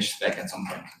fetch spec at some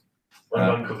point. What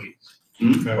about cookies?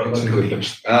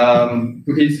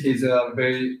 Cookies is a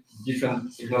very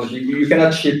different technology. You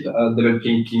cannot ship double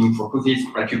keying for cookies,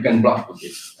 but you can block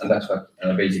cookies, and that's what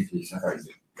basically Safari is.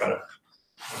 Got it.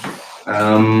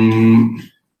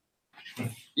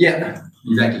 Yeah,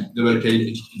 exactly. Double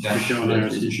key HTTP.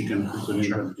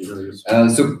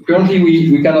 So currently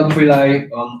we cannot rely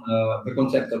on the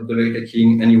concept of double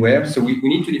keying anywhere. So we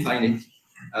need to define it.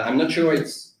 I'm not sure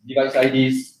it's device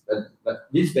IDs. But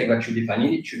this spec that should define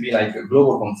it, it should be like a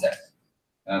global concept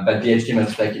that the HTML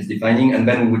spec is defining, and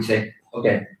then we would say,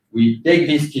 okay, we take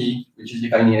this key, which is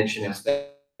defined in HTML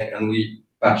spec, and we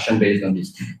partition based on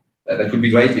this. That would be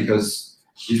great because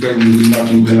this way we will not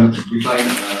define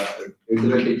a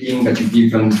double taking that is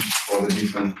different for the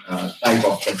different type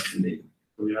of persistent data.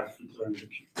 We have filter and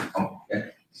Oh, yeah.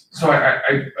 So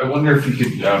I wonder if you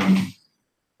could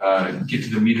get to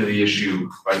the meat of the issue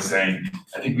by saying,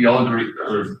 I think we all agree,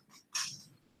 or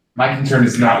my concern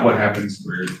is not what happens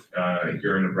where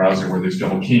you're in a browser where there's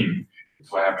double keying.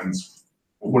 It's what happens,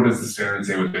 what does the standard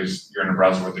say when you're in a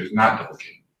browser where there's not double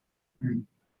keying?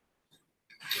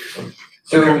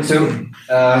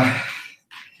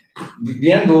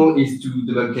 The end goal is to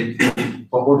double click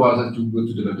for all browsers to go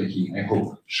to double clicking, I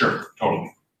hope. Sure,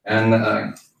 totally.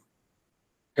 And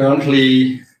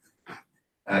currently,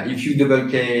 if you double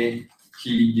key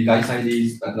device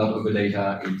IDs but not over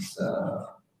data,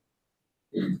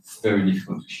 it's very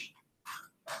difficult to ship.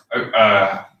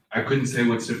 I couldn't say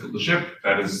what's difficult to ship.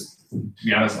 That is, to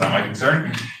be honest, not my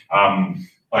concern.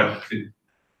 But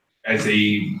as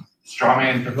a straw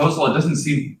man proposal, it doesn't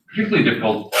seem particularly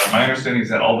difficult. My understanding is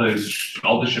that all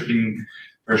the shipping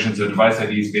versions of device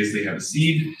IDs basically have a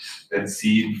seed. That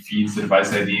seed feeds the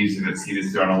device IDs, and that seed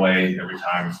is thrown away every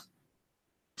time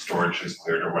storage is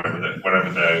cleared or whatever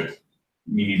the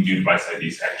medium due device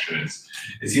IDs action is.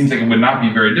 It seems like it would not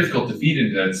be very difficult to feed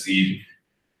into that seed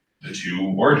the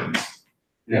two origins.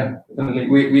 Yeah,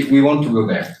 we want to go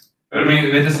there. I mean,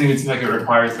 it doesn't even seem like it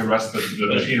requires the rest of the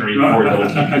machinery for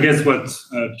I guess what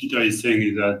Peter is saying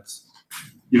is that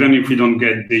even if we don't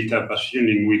get data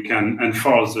partitioning, we can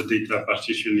enforce the data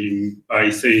partitioning by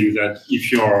saying that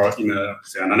if you're in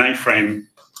say an iframe,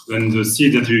 then the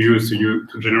seed that you use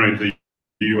to generate the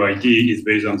UID is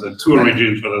based on the two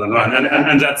origins rather than one.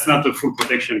 And that's not a full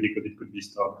protection because it could be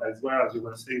stored elsewhere, as you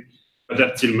were saying. But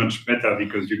that's still much better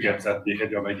because you get that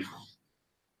behavior by default.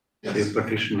 Yeah, you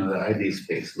partition the ID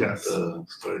space, not Yes. the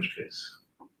storage space.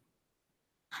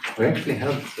 We actually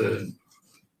had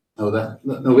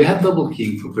we had double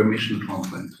keying for permission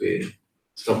conflict. We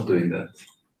stopped doing that.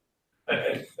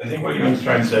 I think what you were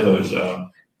trying to say though is the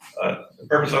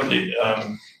purpose of the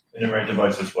enumerated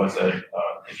devices was that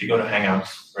if you go to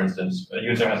Hangouts, for instance, a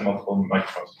user has multiple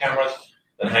microphones and cameras,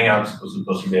 then Hangouts was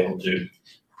supposed to be able to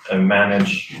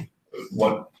manage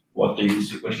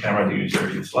which camera the user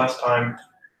used last time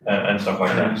and stuff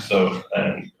like that. So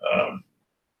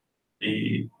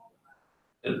the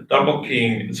double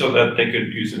keying so that they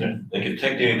could use it, they could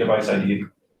take the device ID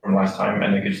from last time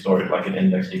and they could store it like an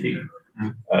index DB.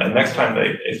 Next time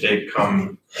if they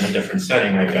come in a different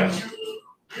setting, I guess,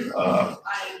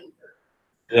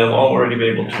 they'll already be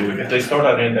able to, if they start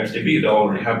out in index DB, they'll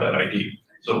already have that ID.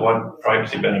 So what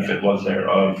privacy benefit was there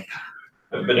of,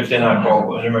 but if they're not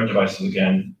callable enumerated devices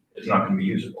again, it's not going to be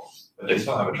usable, but they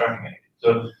still have a tracking ID.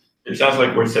 So it sounds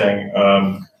like we're saying,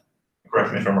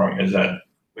 correct me if I'm wrong, is that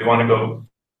we want to go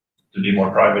to be more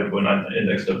private when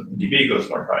index DB goes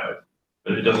more private,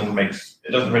 but it doesn't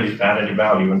really add any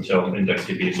value until index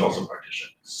DB is also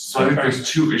partitioned. So I think there's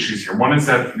two issues here. One is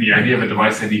that the idea of a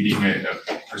device ID being a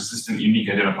persistent unique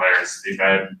identifier is a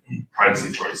bad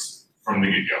privacy choice from the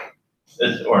get-go.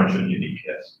 It's orange and unique,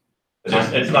 yes.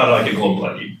 It's not like a global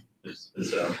ID.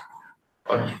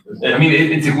 I mean,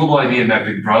 it's a global ID in that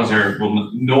the browser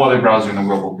no other browser in the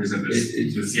world will present this.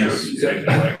 So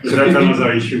that's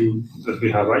another issue that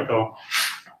we have, right? Or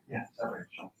Yeah, that's right.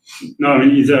 no, I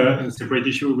mean, it's a separate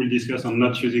issue we'll discuss on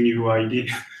not using UID.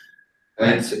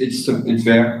 It's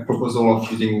their proposal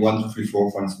of using 1, 2, 3,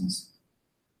 4, for instance.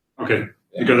 Okay,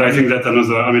 because I think that's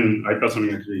another. I mean, I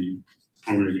personally actually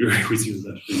strongly agree with you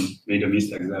that we made a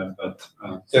mistake there. But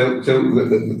So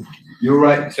you're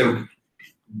right. So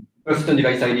persistent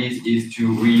device IDs is to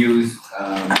reuse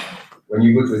when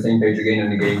you go to the same page again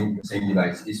and again, the same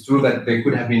device. It's true that there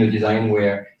could have been a design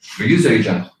where the user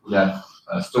agent would have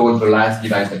stored the last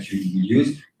device that you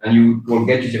use, and you will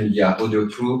get user media audio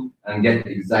through and get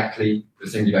exactly the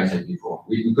same device as before.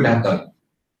 We could have done it.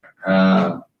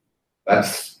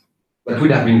 That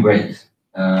would have been great.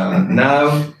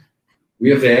 Now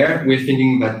we are there. We're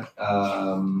thinking that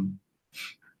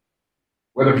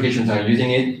web applications are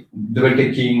using it. Double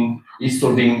clicking is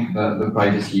solving the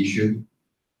privacy issue.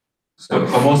 So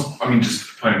most, I mean, just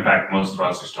to point of fact, most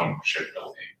browsers don't ship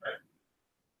double keying, right?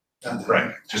 That's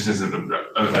right. Just as an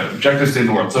objective state in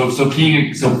the world. So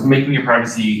making your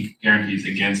privacy guarantees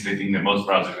against anything that most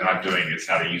browsers are not doing is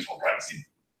not a useful privacy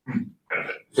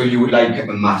benefit. So you would like a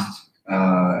must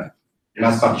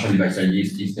partition device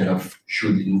IDs instead of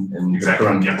should in the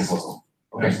current proposal.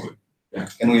 Okay. Absolutely. Yeah.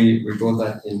 Can we record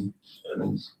that in?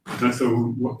 so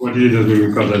what is it that we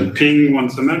record that ping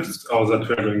once a month, or that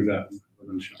we are going there?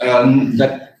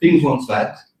 That ping wants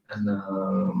that, and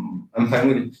I'm fine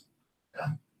with it.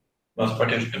 Must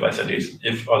partition device IDs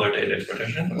if other data is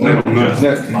partitioned? No, or no,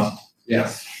 just no. must?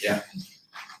 Yes, yeah,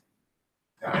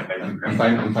 I I'm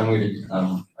fine with it.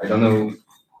 I don't know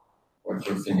what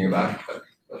you're thinking about, but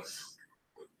that's.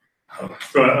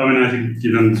 So, I mean, I think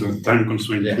given the time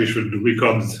constraint, Yeah. we should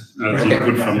record the Okay.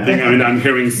 input from thing. I mean, I'm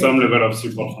hearing some level of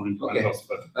support from implementers,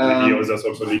 but maybe others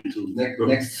also need to.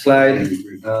 Next slide.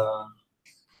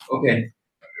 Okay.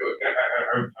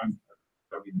 I'm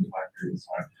probably in the black here this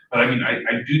time. But I mean,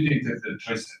 I do think that the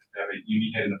choice to have a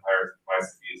unique identifier device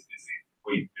is a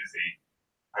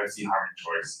privacy harming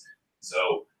choice.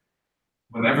 So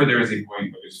whenever there is a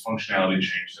point where there's functionality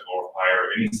change that will require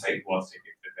any site who wants to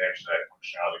take advantage of that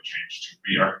functionality change to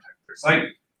re-architect their site,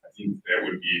 I think there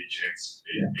would be a chance, a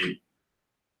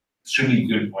extremely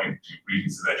good point to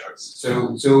reconsider that choice. So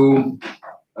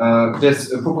there's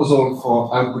a proposal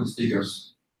for output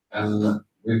stickers, and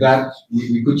with that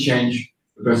we could change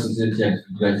the person's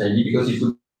device ID because it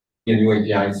could be a new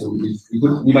API. So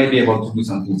we might be able to do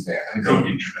some things there. I think that would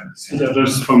be tremendous.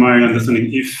 Just from my understanding,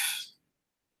 if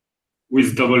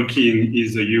with double keying,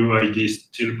 is the UID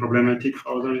still problematic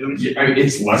for other reasons? Yeah, I mean,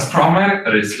 it's less problematic,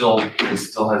 but it still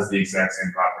has the exact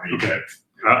same property. Okay.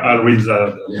 I'll read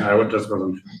that. Yeah, I would just go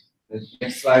on.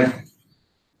 Next slide.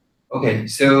 Okay,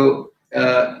 so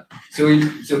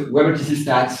WebRTC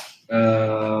stats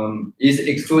is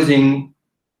exposing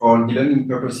for debugging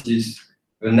purposes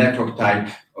the network type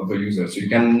of the user. So you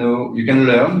can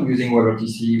learn using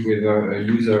WebRTC whether a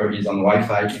user is on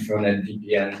Wi-Fi, Ethernet,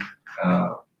 VPN,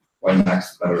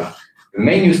 WiMAX, blah, blah, blah. The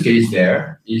main use case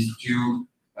there is to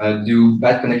do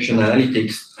bad connection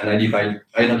analytics and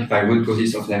identify root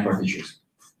causes of network issues.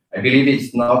 I believe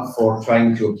it's not for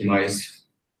trying to optimize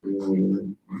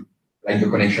like the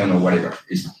connection or whatever.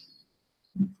 It's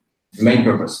the main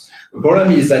purpose. The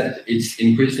problem is that it's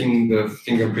increasing the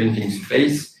fingerprinting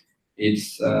space.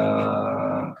 It's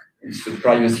a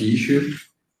privacy issue.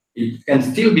 It can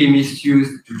still be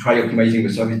misused to try optimizing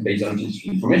the service based on this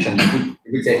information.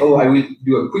 You could say, oh, I will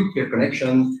do a quick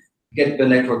connection, get the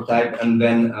network type, and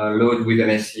then load with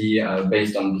MSC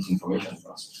based on this information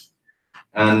first.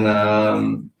 And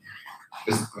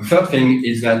the third thing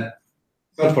is that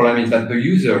third problem is that the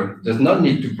user does not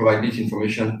need to provide this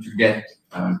information to get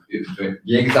the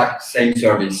exact same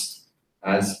service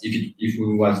as if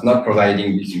we was not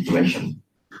providing this information.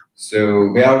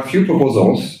 So there are a few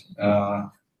proposals.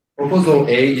 Proposal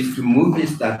A is to move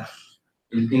this stat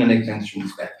in an extension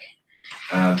spec.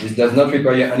 This does not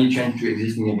require any change to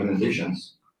existing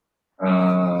implementations,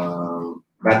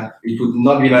 but it would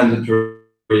not be mandatory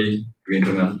to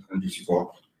implement and to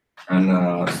support. And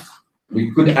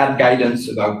we could add guidance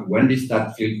about when this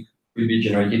stat field will be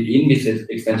generated in this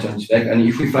extension spec. And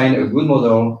if we find a good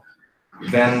model,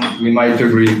 then we might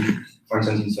agree, for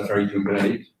instance, in Safari to implement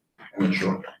it. I'm not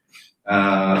sure.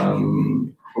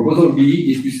 Proposal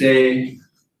B is to say,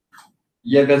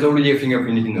 yeah, there's already a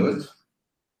fingerprinting node.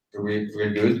 So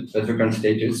we're good. That's the current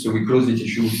status. So we close this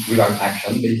issue without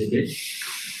action, basically.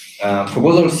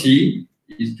 Proposal C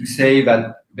is to say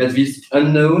that there's this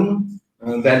unknown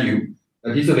value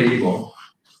that is available.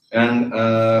 And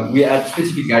we add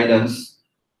specific guidance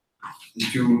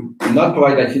to not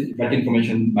provide that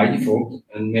information by default.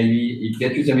 And maybe if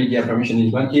get user media permission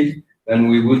is granted, then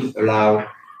we would allow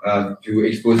to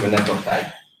expose the network type.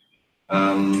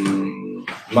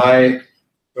 My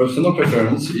personal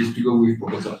preference is to go with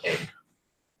proposal A,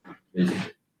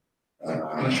 basically.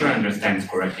 I'm not sure I understand this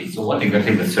correctly. So what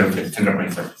exactly the surface,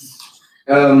 fingerprint surface?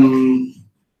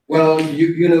 Well,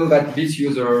 you know that this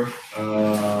user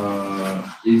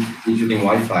is using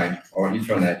Wi-Fi or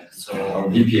Ethernet or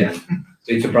VPN.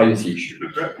 So it's a privacy issue.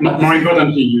 More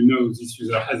importantly, you know this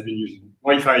user has been using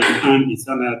Wi-Fi and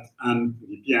Ethernet and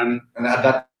VPN. And at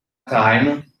that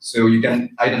time, so you can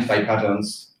identify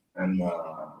patterns and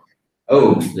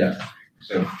oh yeah.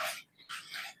 So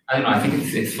I don't know. I think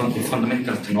it's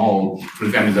fundamental to know, for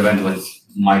example, the bandwidth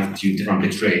might use different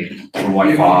bit rate for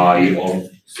Wi-Fi or.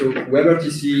 So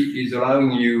WebRTC is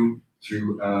allowing you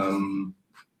to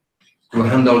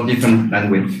handle different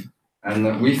bandwidth,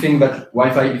 and we think that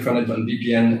Wi-Fi, Ethernet, and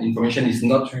VPN information is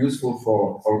not useful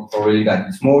for really that.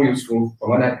 It's more useful, from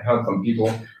what I heard from people,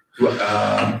 to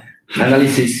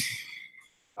analysis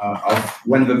of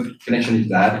when the connection is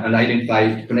bad and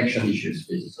identify connection issues.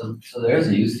 So there is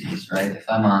a use case, right? If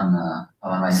I'm on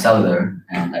my cellular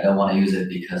and I don't want to use it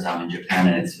because I'm in Japan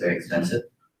and it's very expensive,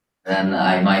 then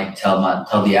I might tell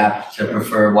the app to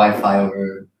prefer Wi-Fi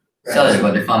over cellular.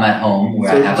 But if I'm at home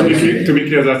where I have to be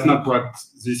clear, that's not what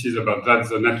this is about. That's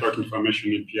the network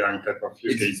information API type of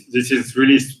use case. This is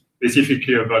really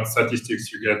specifically about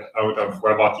statistics you get out of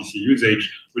WebRTC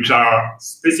usage, which are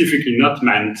specifically not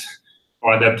meant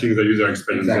or adapting the user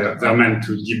experience. Exactly. They're meant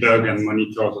to debug and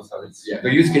monitor the service. Yeah,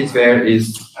 the use case there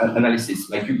is analysis,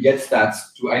 like you get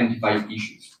stats to identify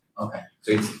issues. Okay.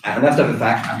 So it's, and after the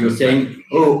fact, you're saying,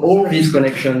 oh, all these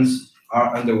connections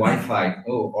are under Wi-Fi,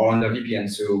 or under VPN,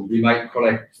 so we might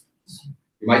collect,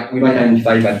 we might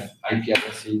identify that IP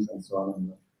addresses and so on,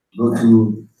 and go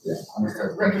to,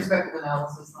 Retrospective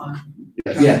analysis on.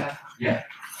 yeah.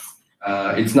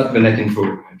 It's not the net info.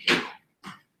 Okay.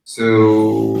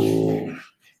 So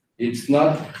it's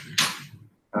not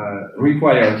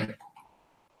required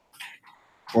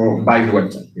by the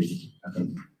website, basically. I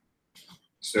think.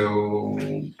 So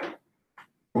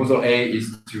proposal A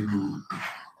is to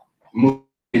move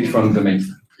it from the main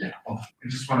site. Yeah. I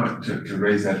just wanted to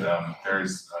raise that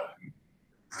there's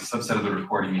a subset of the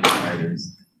reporting API.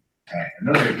 There's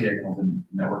another API called the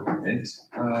network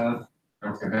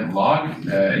event log,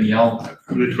 NEL.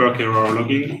 Network error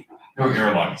logging. No,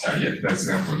 error log, sorry, yeah, that's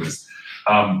for this.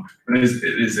 But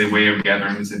it is a way of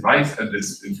gathering this advice and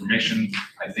this information.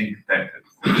 I think that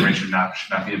information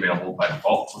should not be available by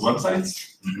default to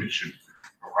websites, which should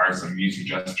require some user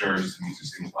gestures, some user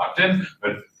signals opt in.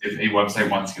 But if a website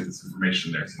wants to get this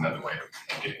information, there's another way of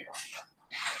getting it.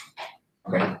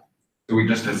 Okay. So we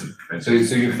just as So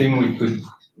you think we could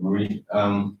remove it?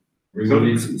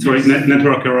 Sorry,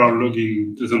 network error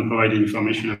logging doesn't provide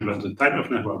information about the type of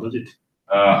network, does it?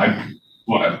 I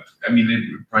mean, it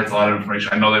provides a lot of information.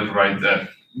 I know that it provides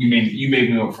you may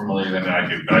be more familiar than I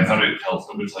do, but I thought it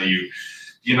would tell you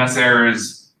DNS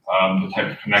errors, the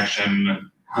type of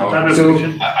connection.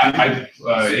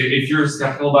 If you're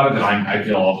skeptical about it, then I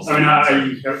feel all the same.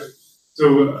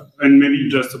 And maybe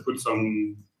just to put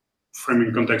some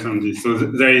framing context on this. So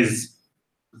there is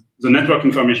the network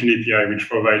information API, which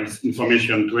provides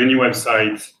information to any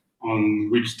website on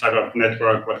which type of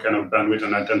network, what kind of bandwidth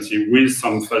and latency, with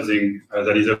some fuzzing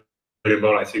that is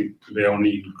available, I think, today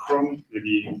only in Chrome,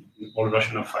 maybe in old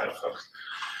version of Firefox.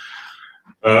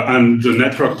 And the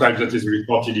network type that is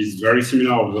reported is very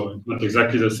similar, although not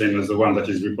exactly the same as the one that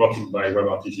is reported by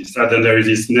WebRTC stat. And there is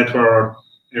this network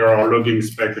error logging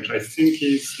spec, which I think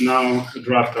is now a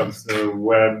draft of the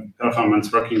Web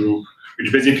Performance Working Group,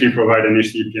 which basically provide an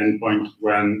HTTP endpoint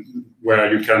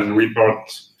where you can report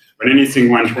when anything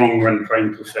went wrong when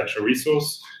trying to fetch a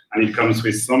resource, and it comes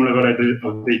with some level of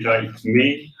data. It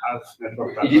may have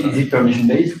network data. Is it permission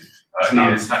based?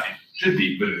 No, it's not. It should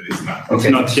be, but it is not. It's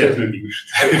not yet. Maybe we should.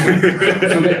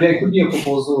 So there could be a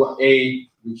proposal A,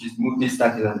 which is move this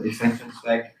stat as an extension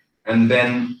spec, and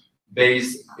then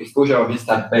base exposure of this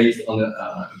stat based on the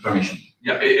permission.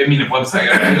 Yeah, I mean, a website.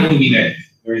 I only mean that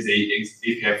there is a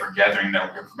API for gathering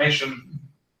network information.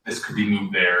 This could be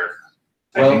moved there.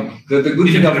 Well, the good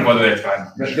thing about whether that's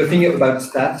fine. The thing about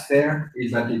stats there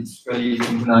is that it's very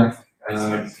synchronized.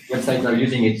 Websites are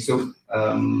using it, so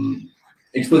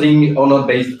exposing or not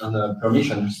based on the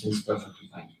permission seems perfectly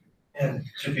fine. And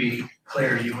to be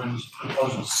clear, UN's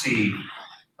proposal C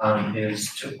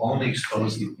is to only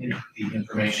expose the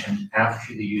information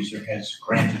after the user has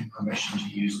granted permission to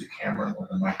use the camera or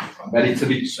the microphone. But it's a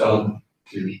bit so.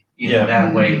 In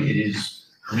that way, it is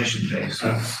permission based.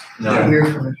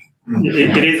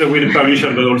 It is a weird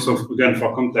permission, but also, again,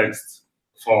 for context,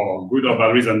 for good or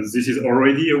bad reasons, this is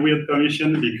already a weird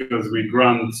permission because we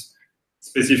grant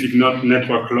specific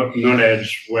network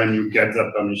knowledge when you get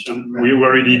that permission. Right. We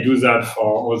already do that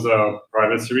for other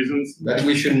privacy reasons. But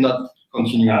we should not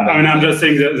continue. I mean, I'm just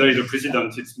saying that there is a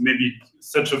precedent. It's maybe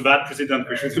such a bad precedent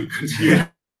we shouldn't continue.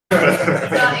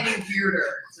 It's not any weirder.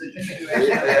 So just do it. All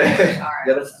right.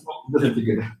 Yeah, that's definitely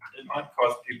good. It might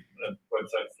cause people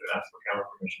websites to ask for camera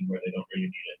permission where they don't really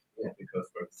need it. Yeah. Because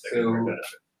for secondary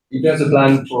benefit. If there's a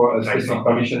plan for a specific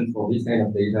permission for this kind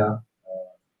of data,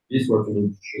 this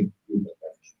working should do that.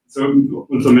 So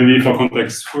also maybe for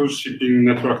context, full shipping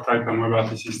network type and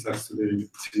WebRTC stats today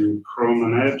to Chrome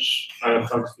and Edge,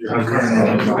 Firefox, you have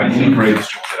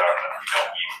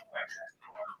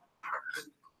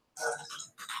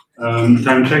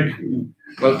time check.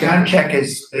 Well, time check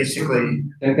is basically.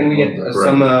 Can we get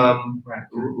some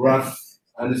rough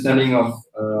understanding of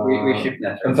we ship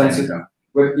that consensus?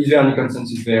 Well, is there any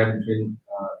consensus there between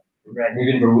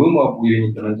within the room or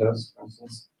within implementers, for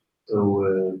instance? So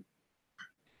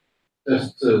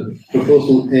just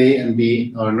proposal A and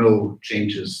B are no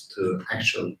changes to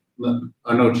actual.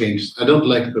 Are no changes. I don't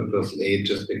like proposal A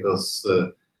just because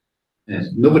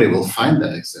nobody will find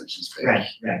that extension spec. Right.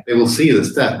 They will see the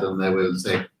stat and they will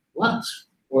say, "What?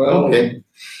 Well, okay."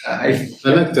 I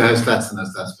like to have stats in a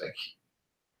stat spec.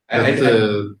 But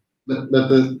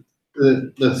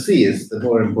the C is the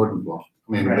more important one.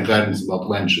 I mean, the guidance about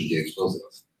when should you expose it.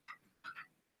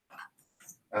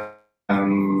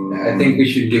 I think we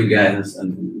should give guidance on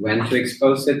when to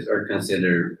expose it or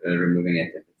consider removing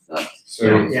it if it's not.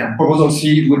 So Yeah. proposal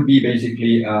C would be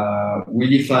basically,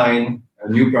 we define a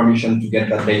new permission to get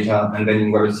that data, and then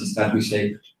in WebRTC stat we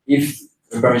say, if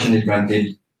the permission is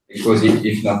granted, expose it,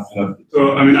 if not, not.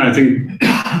 So, I mean, I think,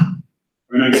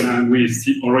 we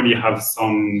already have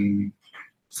some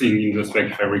thing in the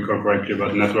spec, if I recall correctly,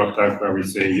 about network type, where we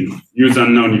say, use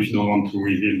unknown if you don't want to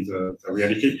reveal the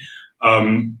reality.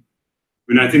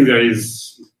 I think there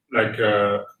is like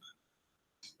a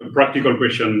practical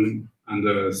question and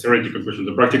a theoretical question.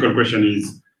 The practical question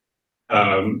is,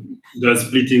 does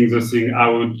splitting the thing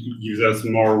out gives us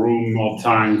more room, more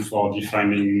time for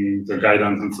defining the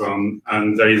guidance and so on?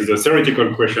 And there is the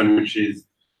theoretical question, which is,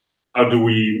 how do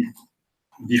we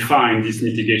define these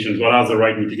mitigations? What are the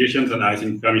right mitigations? And I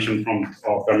think permission prompt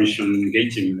or permission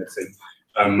gating, let's say,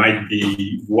 might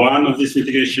be one of these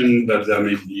mitigations, but there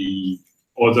may be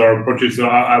other approaches. So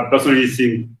I personally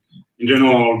think, in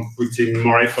general, putting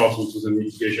more effort into the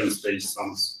mitigation space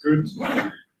sounds good.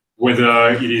 Whether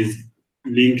it is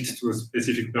linked to a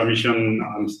specific permission,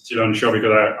 I'm still unsure,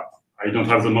 because I don't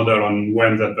have the model on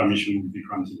when that permission will be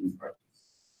granted in practice.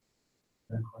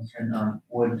 The question,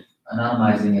 would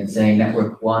anonymizing it, saying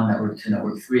network 1, network 2,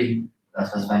 network 3,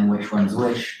 specifying which one's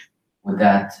which, would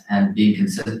that, and being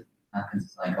consistent,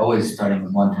 like always starting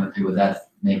with 1, 2, and 3, would that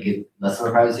make it less of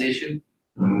a privacy issue?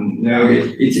 No,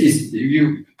 it's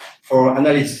you, for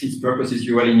analysis purposes,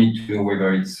 you really need to know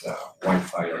whether it's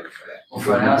Wi-Fi or Well,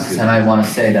 for analysis, I might want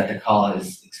to say that the call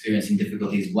is experiencing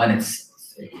difficulties when it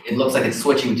looks like it's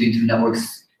switching between two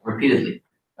networks repeatedly,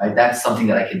 right? That's something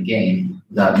that I can gain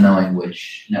without knowing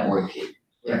which network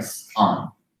it's on.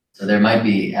 So there might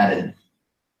be added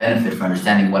benefit for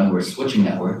understanding when we're switching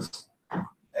networks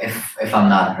if I'm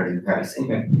not hurting privacy.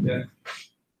 Okay, yeah.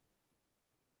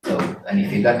 So any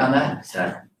feedback on that?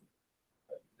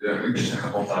 Just a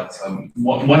couple of thoughts.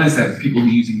 One is that people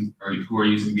who are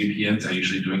using VPNs are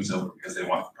usually doing so because they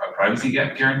want a privacy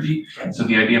guarantee. So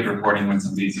the idea of reporting when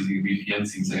somebody's using a VPN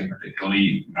seems like a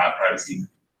particularly not privacy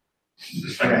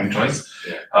respecting choice.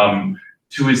 Yeah.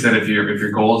 Two is that if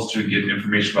your goal is to get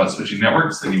information about switching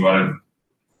networks, then you want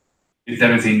to, if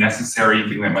that is a necessary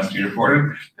thing that must be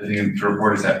reported, the thing to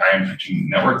report is that I am switching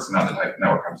networks, not the type of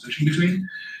network I'm switching between.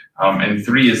 And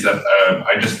three is that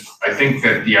I think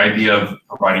that the idea of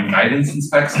providing guidance in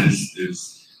specs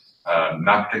is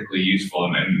not particularly useful,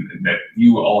 and that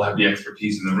you all have the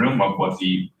expertise in the room of what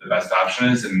the best option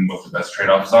is and what the best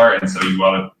trade-offs are, and so you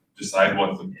want to decide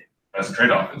what the best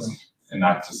trade-off is, and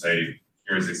not to say,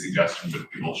 here's a suggestion that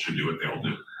people should do what they will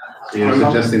do. So you're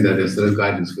suggesting that instead of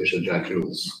guidance, we should judge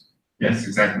rules. Yes,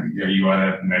 exactly. Yeah, you want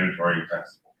a mandatory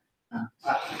text.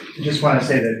 I just want to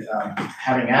say that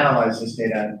having analyzed this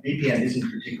data, VPN isn't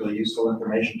particularly useful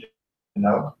information to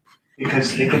know,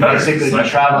 because it can basically be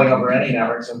traveling over any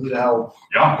network, so who the hell,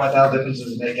 what the hell difference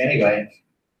does it make anyway?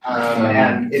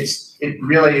 And it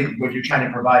really, what you're trying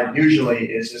to provide usually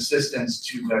is assistance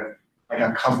to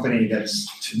a company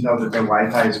that's to know that their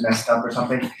Wi-Fi is messed up or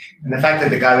something. And the fact that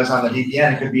the guy was on the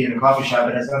VPN could be in a coffee shop,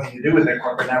 it has nothing to do with their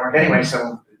corporate network anyway,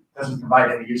 so it doesn't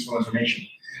provide any useful information.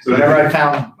 So whenever I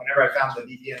found the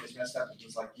VPN was messed up, it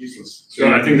was like useless.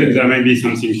 So I think that there may be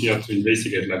something here to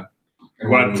investigate, like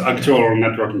what actual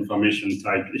network information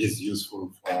type is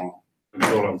useful for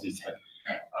control of this type.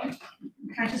 Can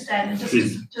I just add,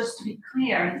 just to be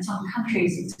clear, in some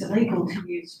countries it's illegal to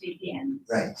use VPNs.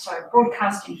 Right. So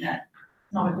broadcasting that,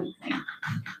 not a good thing.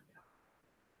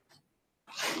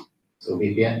 So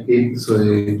VPN, so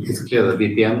it's clear that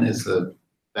VPN is a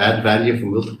bad value for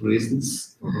multiple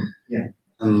reasons. Mm-hmm. Yeah.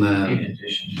 And in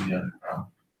addition to the other problem.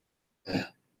 Yeah.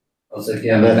 Also, if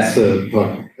you And have that's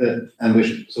and we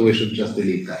should just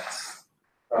delete that.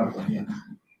 Probably, yeah.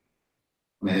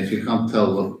 I mean, if you can't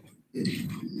tell what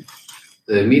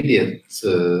the immediate it's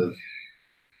a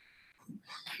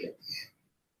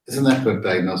network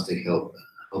diagnostic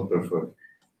helper for.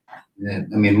 Yeah,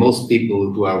 I mean, most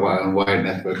people who are on wired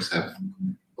networks have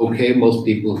most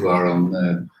people who are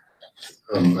on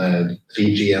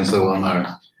 3G and so on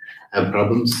have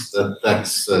problems.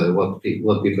 That's what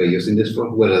people are using this for.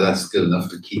 Whether that's good enough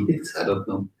to keep it, I don't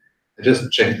know. I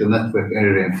just checked the network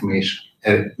error information.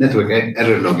 Network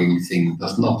error logging thing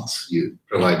does not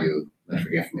provide you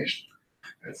network information.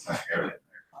 It's not error.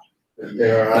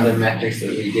 There are other metrics that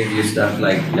will give you stuff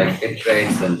like bit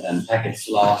rates and packets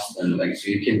lost, and so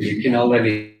you can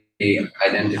already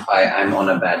identify I'm on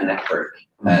a bad network.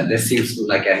 This seems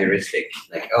like a heuristic,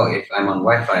 like, oh, if I'm on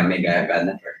Wi-Fi, maybe I have a bad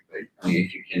network. But I mean,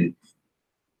 if you can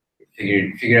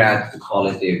figure out the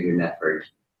quality of your network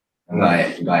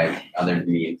by other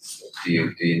means, do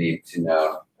you need to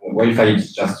know Wi-Fi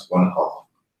is just one hop.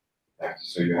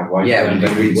 So you have Wi-Fi, Yeah, and but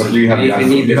then we- what do you have? we You have,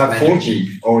 need you this have magic.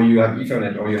 4G, or you have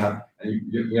Ethernet, or you have, and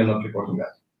we are not reporting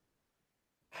that.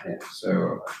 Yeah,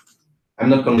 so I'm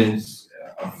not convinced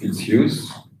of its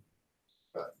use.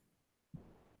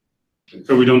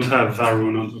 So we don't have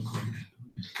Varun on the call,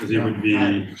 because he would be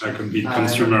like a big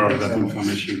consumer of that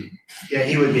information. Yeah,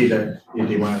 he'd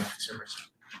be one of the consumers.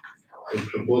 The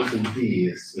proposal D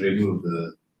is to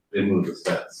remove the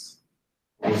stats.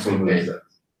 Also remove the stats.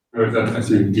 Or is that, I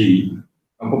think, D.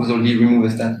 Proposal D, remove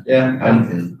a stat. Yeah.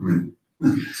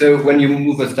 So when you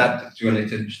move a stat to an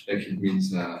Excel spec, it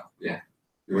means, you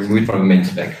remove it from the main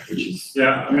spec, which is.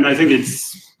 Yeah, I mean, I think it's.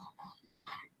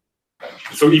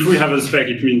 So if we have a spec,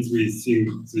 it means we think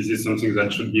this is something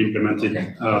that should be implemented,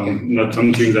 not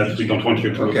something that we don't want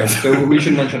you to look Okay, at. so we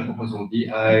should mention proposal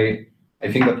D. I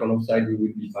think that from our side, we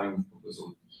would be fine with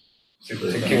proposal D. So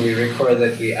can we record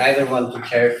that we either want to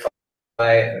clarify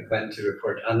when to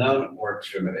report unknown or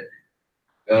to remove it?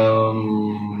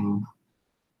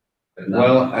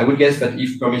 Well, I would guess that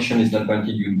if permission is not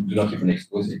granted, you do not even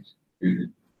expose it. You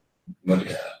do not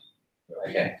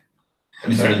Okay.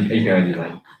 It's an API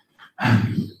design.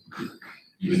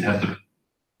 You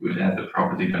would have the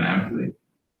property dynamically.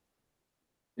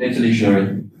 It's a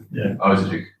dictionary. Yeah. Oh, it's a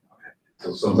big.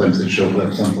 So sometimes it shows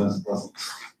up, sometimes it doesn't.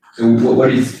 So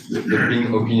what is the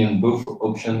ping opinion? Both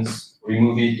options,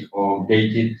 remove it or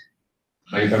date it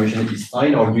by permission is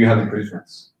fine, or do you have a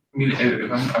preference? I mean,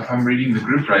 if I'm reading the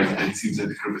group right, it seems that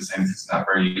the group is saying it's not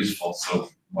very useful, so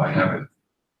why have it?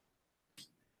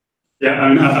 Yeah, I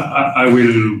mean, I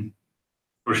will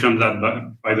caution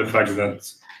that by the fact that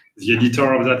the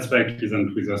editor of that spec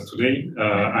isn't with us today,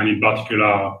 and in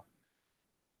particular,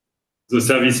 the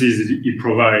services he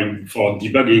provides for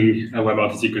debugging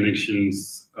WebRTC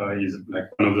connections is like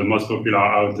one of the most popular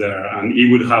out there, and he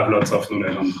would have lots of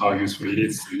knowledge on how useful it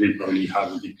is. We probably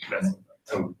have a bit less of that.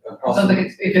 So sounds like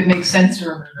if it makes sense to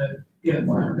remove it, give it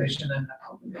more information, then that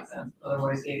probably makes sense.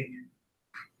 Otherwise, gating it.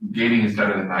 Gating is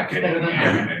better than not getting, Better than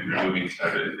not. and removing is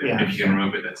better. Yeah. If you can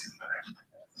remove it, that seems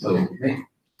better.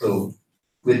 So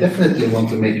we definitely want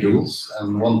to make rules,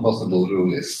 and one possible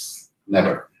rule is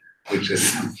never, which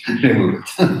is remove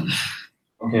it.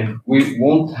 Okay, we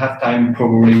won't have time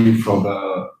probably for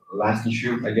the last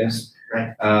issue, I guess.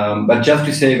 Right. But just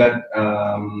to say that,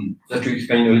 just to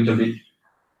explain a little bit.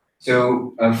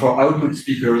 So for output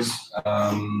speakers,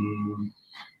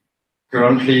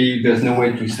 currently there's no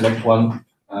way to select one.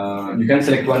 You can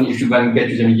select one if you can get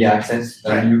user media access,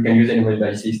 then you can use any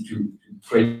devices to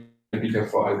create a speaker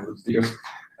for output speakers.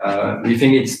 We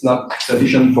think it's not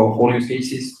sufficient for all use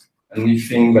cases, and we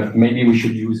think that maybe we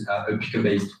should use a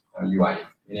picker-based UI.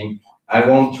 Meaning, I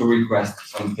want to request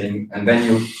something, and then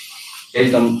you,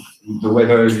 based on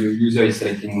whether your user is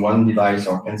selecting one device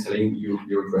or canceling, you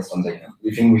request on data.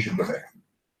 We think we should go there,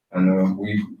 and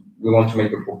we want to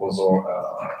make a proposal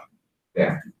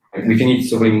there. And we think it's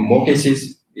solving more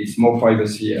cases. It's more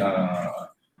privacy. It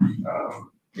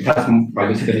has more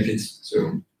privacy benefits.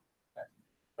 So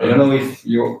I don't know if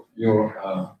you're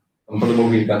comfortable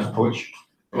with that approach.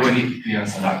 But when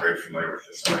I'm not very familiar with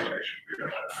this, so I should figure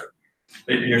that out.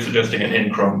 You're suggesting an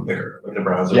in Chrome picker with the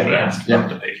browser Yeah, that asks yeah. about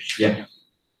the page. Yeah.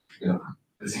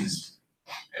 This seems,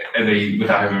 and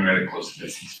without having read it close to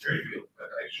this, seems very good, but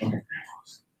I should be pretty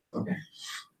close. Okay.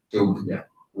 So yeah,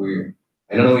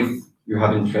 I don't know if you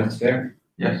have interest there.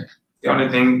 Yes. The only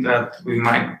thing that we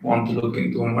might want to look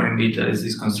into more in detail is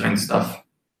this constraint stuff.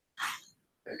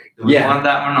 Do we want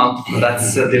that or not?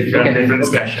 That's a different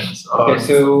discussion. Okay,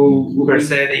 so per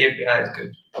se, the API is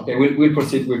good. Okay, we'll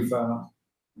proceed with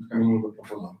coming with a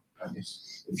proposal.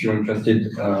 If you're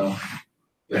interested, feel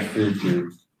free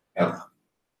to help.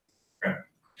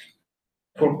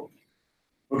 Cool.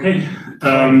 Okay,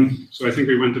 so I think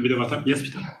we went a bit over time. Yes,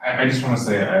 Peter? I just want to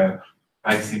say,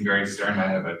 I seem very stern, I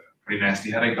have a pretty nasty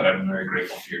headache, but I'm very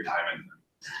grateful for your time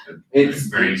and it's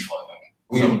very useful, I think.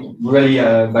 We really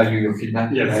value your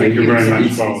feedback. Yeah, thank you very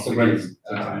much It's for very,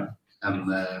 And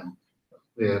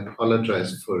we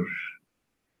apologize for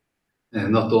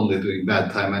not only doing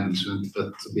bad time management,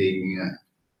 but being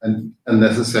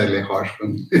unnecessarily harsh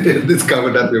when we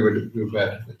discovered that we were doing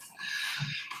bad.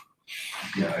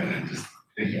 Yeah, I just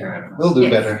think We'll do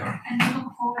Yes. better. And we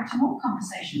look forward to more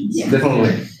conversations.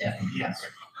 Definitely. Yes.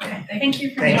 Thank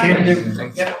you for Thank joining you.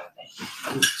 us. Yep.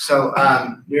 So,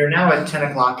 we are now at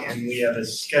 10 o'clock and we have a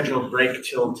scheduled break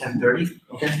till 10:30.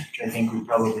 Okay. Which I think we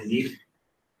probably need.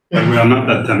 But we are not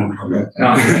at 10 o'clock.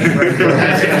 No.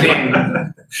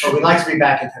 But we'd like to be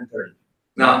back at 10:30.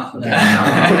 No.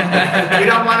 We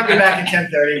don't want to be back at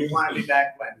 10:30, we want to be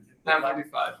back when?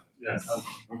 9:45. Yes.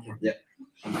 Yeah.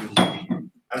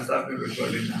 I thought we were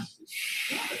voting now.